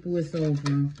these people. It's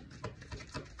over.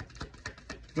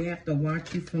 They have to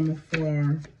watch you from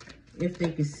afar if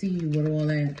they can see you with all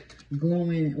that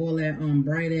glowing, all that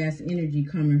bright-ass energy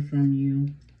coming from you.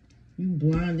 You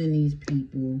blinding these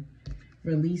people.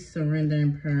 Release, surrender,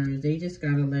 and purge. They just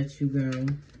got to let you go.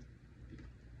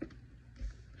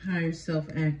 Higher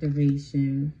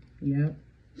self-activation. Yep.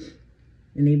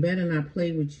 And they better not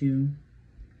play with you.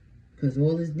 Because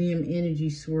all this damn energy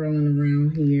swirling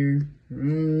around here. I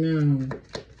don't know.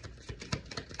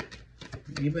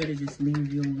 They better just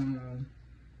leave you alone.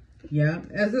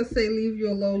 Yep. As I say, leave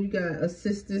you alone. You got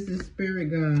assistants and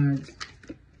spirit guides.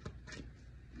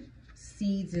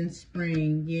 Seeds in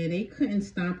spring. Yeah, they couldn't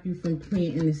stop you from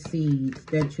planting the seeds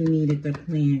that you needed to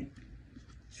plant.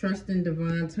 Trust in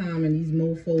divine time and these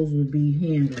mofos will be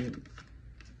handled.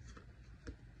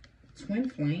 Twin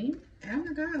flame? Oh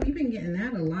my God, we've been getting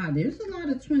that a lot. There's a lot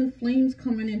of twin flames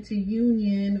coming into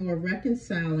union or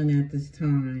reconciling at this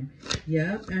time.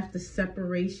 Yep, after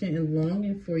separation and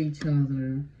longing for each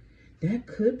other. That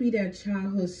could be that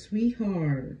childhood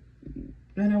sweetheart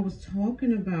that I was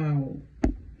talking about.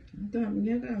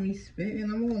 Y'all got me spitting.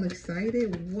 I'm all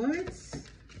excited. What?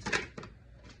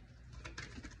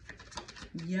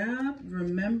 Yup.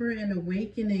 Remember and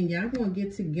awakening. Y'all gonna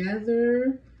get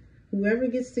together. Whoever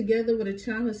gets together with a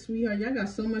childhood sweetheart, y'all got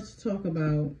so much to talk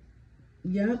about.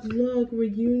 Yup. Look,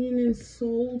 reunion and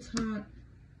soul talk.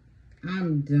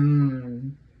 I'm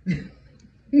done.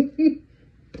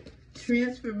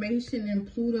 Transformation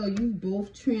and Pluto. You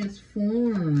both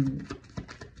transformed.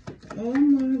 Oh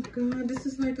my God, this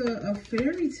is like a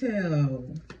fairy tale.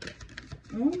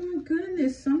 Oh my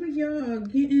goodness, some of y'all are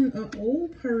getting an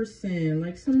old person,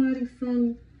 like somebody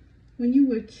from when you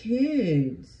were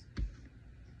kids.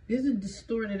 There's a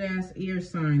distorted ass air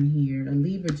sign here, a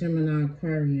Libra, Gemini,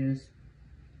 Aquarius.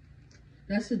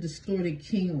 That's a distorted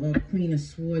King or Queen of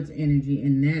Swords energy,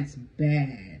 and that's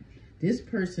bad. This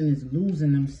person is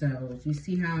losing themselves. You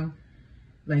see how,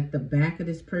 like, the back of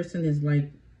this person is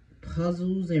like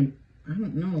puzzles and I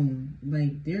don't know,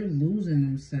 like they're losing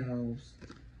themselves.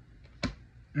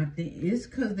 I think it's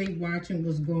because they watching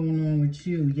what's going on with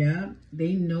you. Yeah,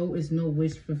 they know it's no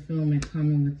wish fulfillment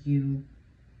coming with you.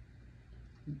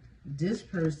 This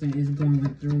person is going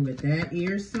through it. That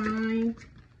air sign.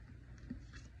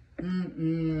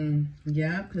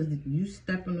 Yeah, because you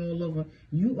stepping all over.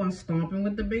 You are stomping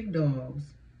with the big dogs.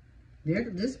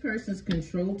 This person's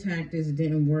control tactics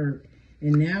didn't work.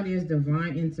 And now there's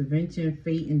divine intervention,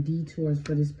 fate, and detours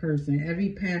for this person. Every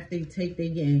path they take, they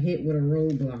getting hit with a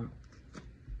roadblock.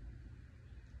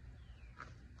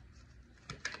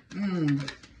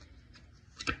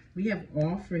 We have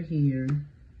offer here.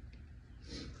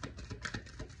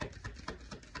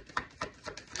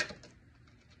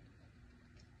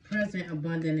 Present,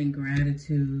 abundant, and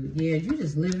gratitude. Yeah, you're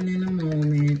just living in the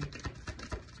moment.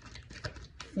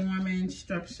 Forming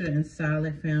structure and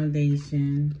solid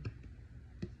foundation.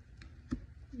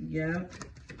 Yep.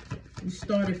 You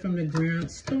started from the ground,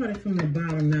 started from the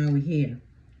bottom, now we're here.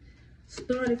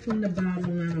 Started from the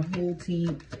bottom, now the whole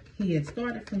team here.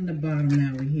 Started from the bottom,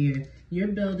 now we're here. You're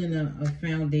building a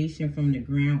foundation from the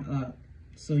ground up.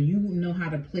 So you know how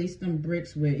to place them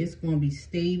bricks where it's going to be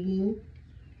stable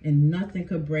and nothing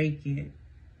could break it.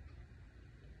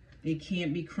 It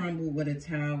can't be crumbled with a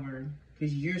tower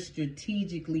because you're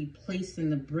strategically placing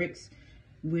the bricks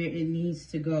where it needs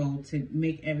to go to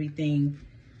make everything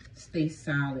stay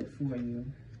solid for you.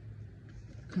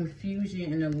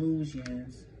 Confusion and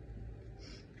illusions.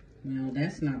 No,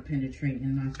 that's not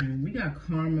penetrating nothing. We got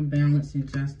karma, balance,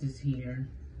 and justice here.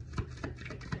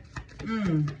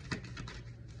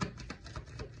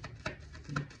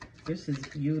 This is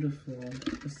beautiful.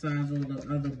 Besides all the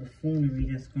other buffoonery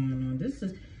that's going on. This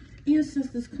is,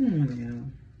 ancestors, come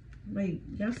on now. Like,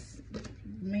 y'all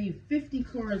made 50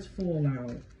 cards fall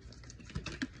out.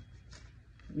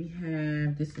 We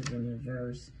have, this is in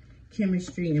reverse.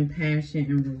 Chemistry and passion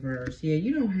in reverse. Yeah,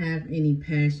 you don't have any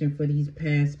passion for these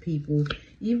past people.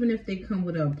 Even if they come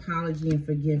with an apology and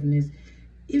forgiveness.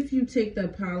 If you take the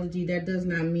apology, that does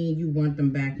not mean you want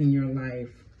them back in your life.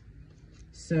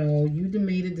 So you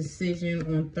made a decision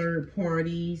on third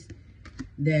parties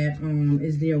that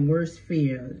is their worst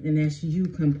fear. And that's you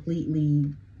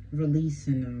completely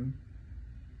releasing them.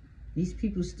 These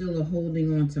people still are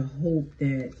holding on to hope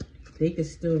that they could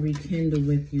still rekindle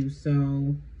with you.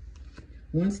 So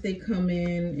once they come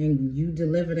in and you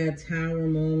deliver that tower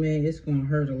moment, it's going to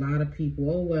hurt a lot of people.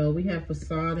 Oh, well, we have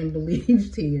facade and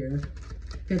beliefs here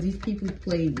because these people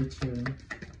played with you.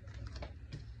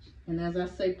 And as I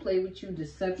say, play with you,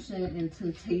 deception and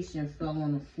temptation fell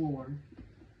on the floor.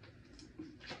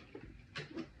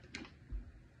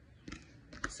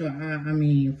 So, I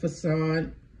mean,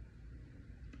 facade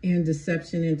and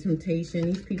deception and temptation,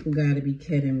 these people got to be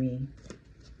kidding me.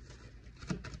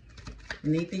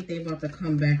 And they think they about to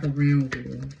come back around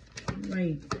you.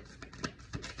 Like,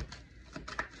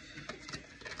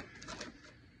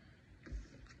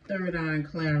 third eye and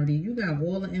clarity. You got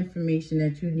all the information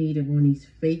that you needed on these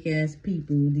fake ass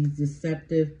people, these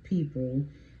deceptive people,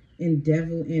 and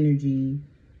devil energy.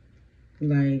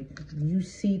 Like, you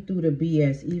see through the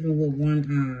BS even with one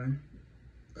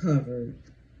eye covered.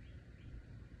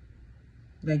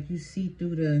 Like, you see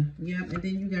through the, yep, and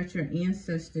then you got your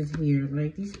ancestors here.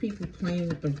 Like, these people playing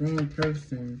with the wrong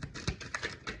person.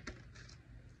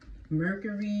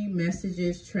 Mercury,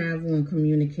 messages, travel, and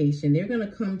communication. They're going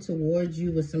to come towards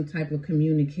you with some type of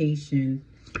communication.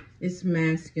 It's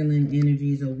masculine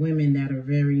energies or women that are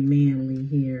very manly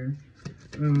here.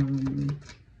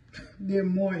 They're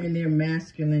more in their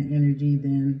masculine energy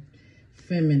than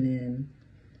feminine.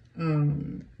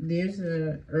 There's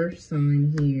a earth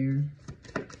sign here.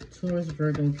 Taurus,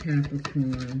 Virgo,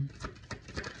 Capricorn.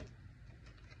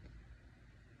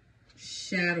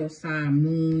 shadow side,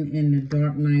 moon, and the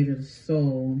dark night of the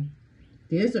soul.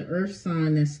 There's an earth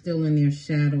sign that's still in their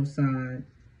shadow side.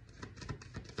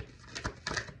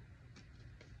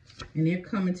 And they're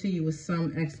coming to you with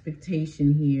some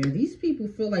expectation here. These people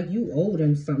feel like you owe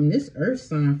them something. This earth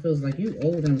sign feels like you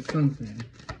owe them something.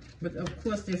 But of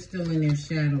course, they're still in their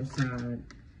shadow side.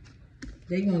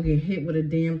 They're going to get hit with a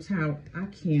damn tower. I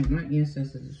can't. My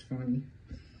ancestors is funny.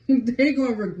 They're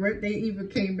going to regret they even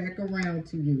came back around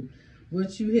to you.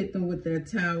 Once you hit them with that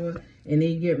tower and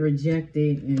they get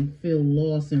rejected and feel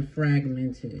lost and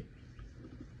fragmented.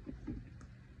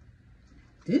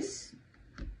 This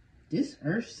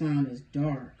earth sign is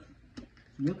dark.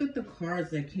 Look at the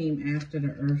cards that came after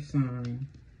the earth sign.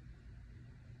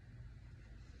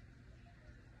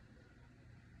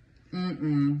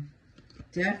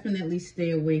 Definitely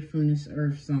stay away from this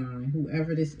earth sign,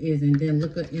 whoever this is. And then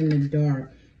look in the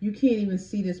dark. You can't even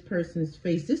see this person's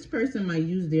face. This person might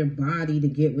use their body to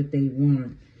get what they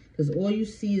want. Because all you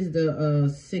see is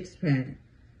the six-pack.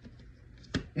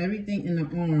 Everything in the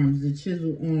arms, the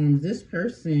chiseled arms. This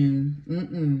person,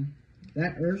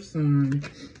 that earth sign,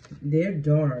 they're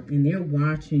dark and they're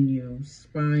watching you,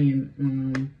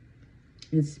 spying,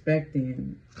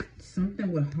 inspecting.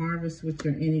 Something with harvest with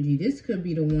your energy. This could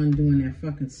be the one doing that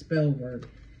fucking spell work.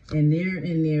 And they're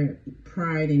in their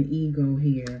pride and ego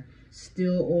here.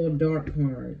 Still all dark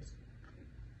cards.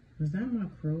 Was that my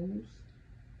crows?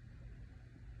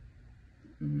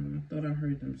 I thought I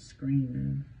heard them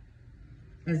screaming.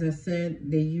 As I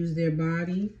said, they use their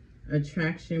body.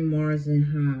 Attraction, Mars, and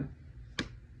hot.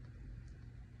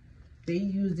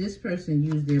 This person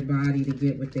used their body to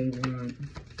get what they want.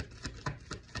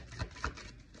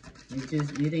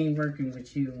 It ain't working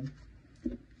with you.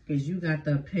 Because you got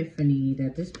the epiphany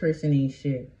that this person ain't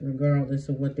shit, regardless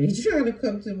of what they trying to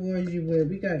come towards you with.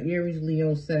 We got Aries,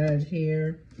 Leo, Sag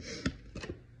here.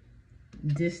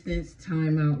 Distance,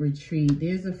 time out, retreat.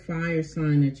 There's a fire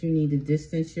sign that you need to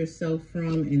distance yourself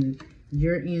from, and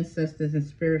your ancestors and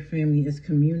spirit family is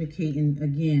communicating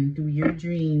again through your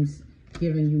dreams,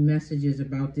 giving you messages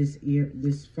about this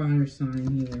fire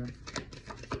sign here.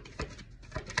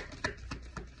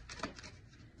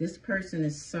 This person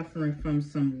is suffering from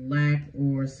some lack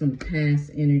or some past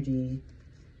energy.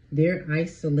 They're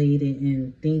isolated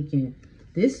and thinking.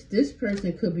 This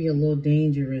person could be a little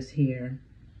dangerous here.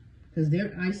 Because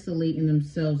they're isolating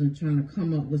themselves and trying to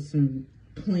come up with some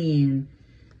plan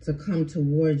to come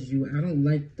towards you. I don't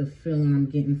like the feeling I'm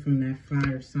getting from that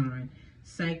fire sign.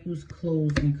 Cycles,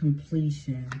 close, and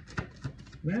completion.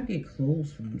 Where I get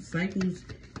close from? Cycles,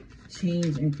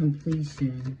 change, and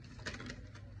completion.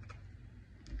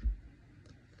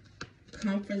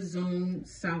 Comfort zone,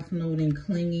 south node, and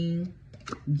clinging.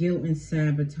 Guilt and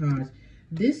sabotage.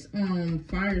 This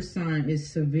fire sign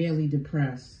is severely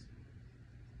depressed.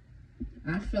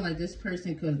 I feel like this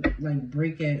person could like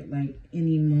break at like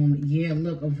any moment. Yeah,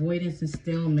 look, avoidance and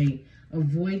stalemate.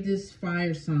 Avoid this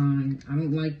fire sign. I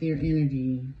don't like their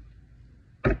energy.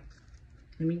 Let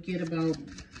me get about,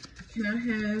 can I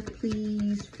have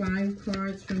please 5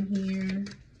 cards from here?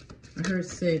 I heard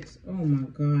 6. Oh my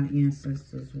God,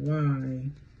 ancestors, why?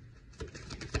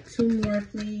 2 more,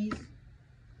 please.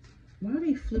 Why are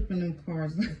they flipping them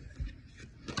cards?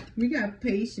 We got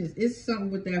patience. It's something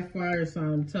with that fire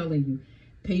sign, I'm telling you.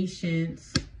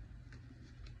 Patience.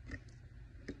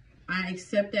 I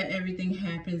accept that everything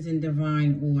happens in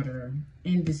divine order.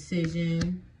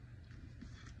 Indecision.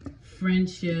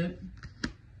 Friendship.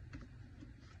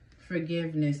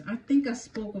 Forgiveness. I think I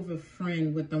spoke of a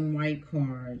friend with them white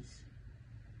cards.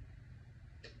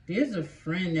 There's a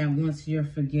friend that wants your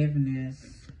forgiveness.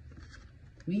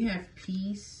 We have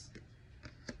peace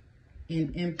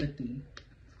and empathy.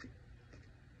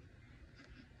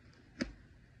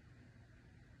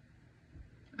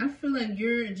 I feel like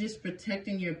you're just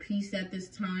protecting your peace at this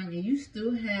time, and you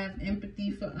still have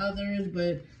empathy for others,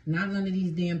 but not none of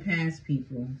these damn past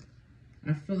people.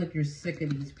 I feel like you're sick of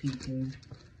these people.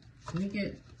 Let me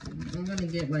get, I'm gonna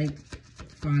get like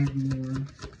 5 more.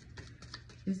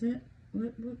 Is that,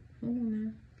 what, hold on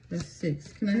now. That's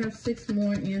 6. Can I have 6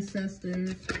 more,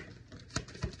 ancestors?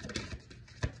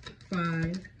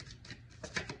 5,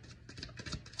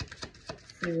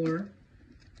 4,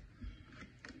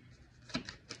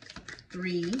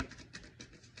 3,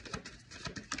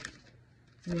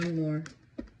 1 more.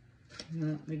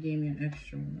 Well, they gave me an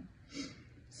extra one.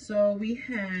 So we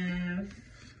have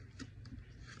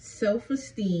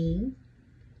self-esteem.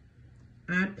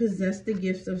 I possess the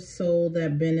gifts of soul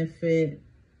that benefit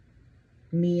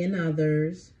me and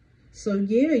others. So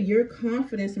yeah, your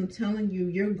confidence, I'm telling you,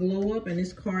 your glow up, and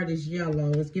this card is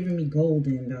yellow. It's giving me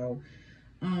golden though.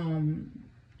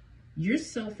 your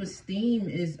self-esteem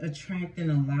is attracting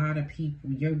a lot of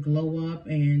people. Your glow up,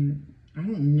 and I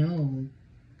don't know.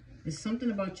 It's something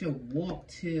about your walk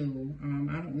too.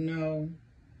 I don't know.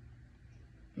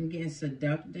 I'm getting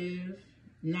seductive,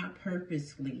 not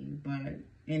purposely, but,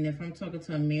 and if I'm talking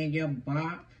to a man, your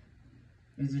bop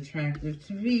is attractive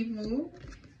to people.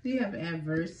 You have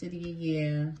adversity,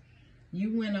 yeah.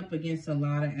 You went up against a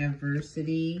lot of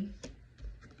adversity,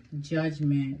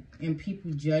 judgment, and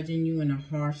people judging you in a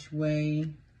harsh way.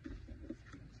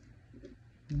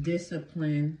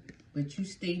 Discipline, but you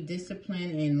stay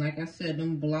disciplined, and like I said,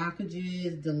 them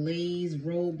blockages, delays,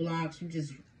 roadblocks, you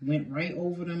just went right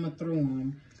over them or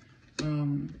through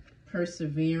them.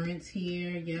 Perseverance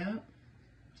here, yep.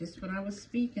 Just what I was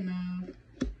speaking of.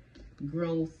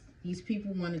 Growth. These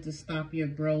people wanted to stop your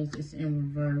growth. It's in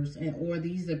reverse. And or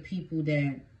these are people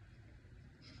that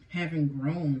haven't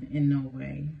grown in no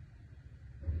way.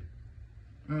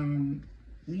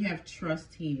 We have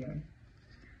trust here.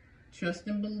 Trust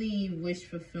and believe, wish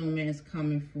fulfillment is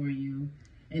coming for you.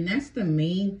 And that's the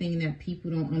main thing that people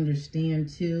don't understand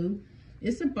too.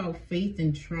 It's about faith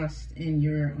and trust in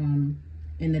your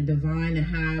in the divine and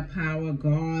higher power,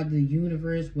 God, the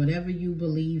universe, whatever you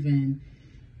believe in.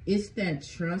 It's that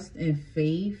trust and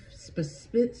faith,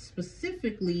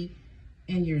 specifically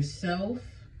in yourself,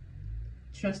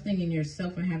 trusting in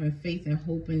yourself and having faith and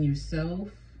hope in yourself,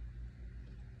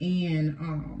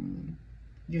 and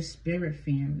your spirit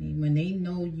family. When they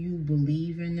know you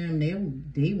believe in them,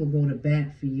 they will go to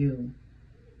bat for you.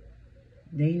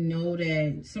 They know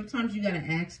that sometimes you got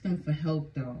to ask them for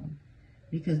help though,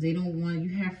 because they don't want,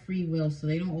 you have free will, so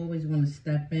they don't always want to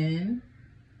step in.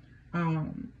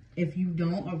 If you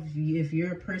don't, or if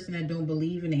you're a person that don't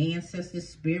believe in ancestors,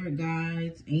 spirit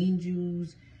guides,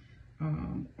 angels,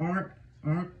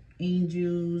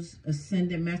 archangels,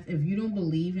 ascended master, if you don't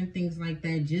believe in things like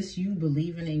that, just you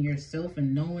believing in yourself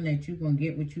and knowing that you're going to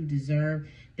get what you deserve,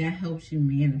 that helps you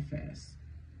manifest.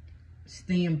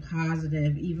 Staying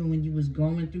positive, even when you was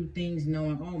going through things,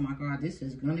 knowing, oh my God, this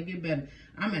is going to get better.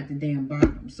 I'm at the damn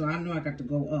bottom, so I know I got to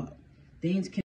go up. Things can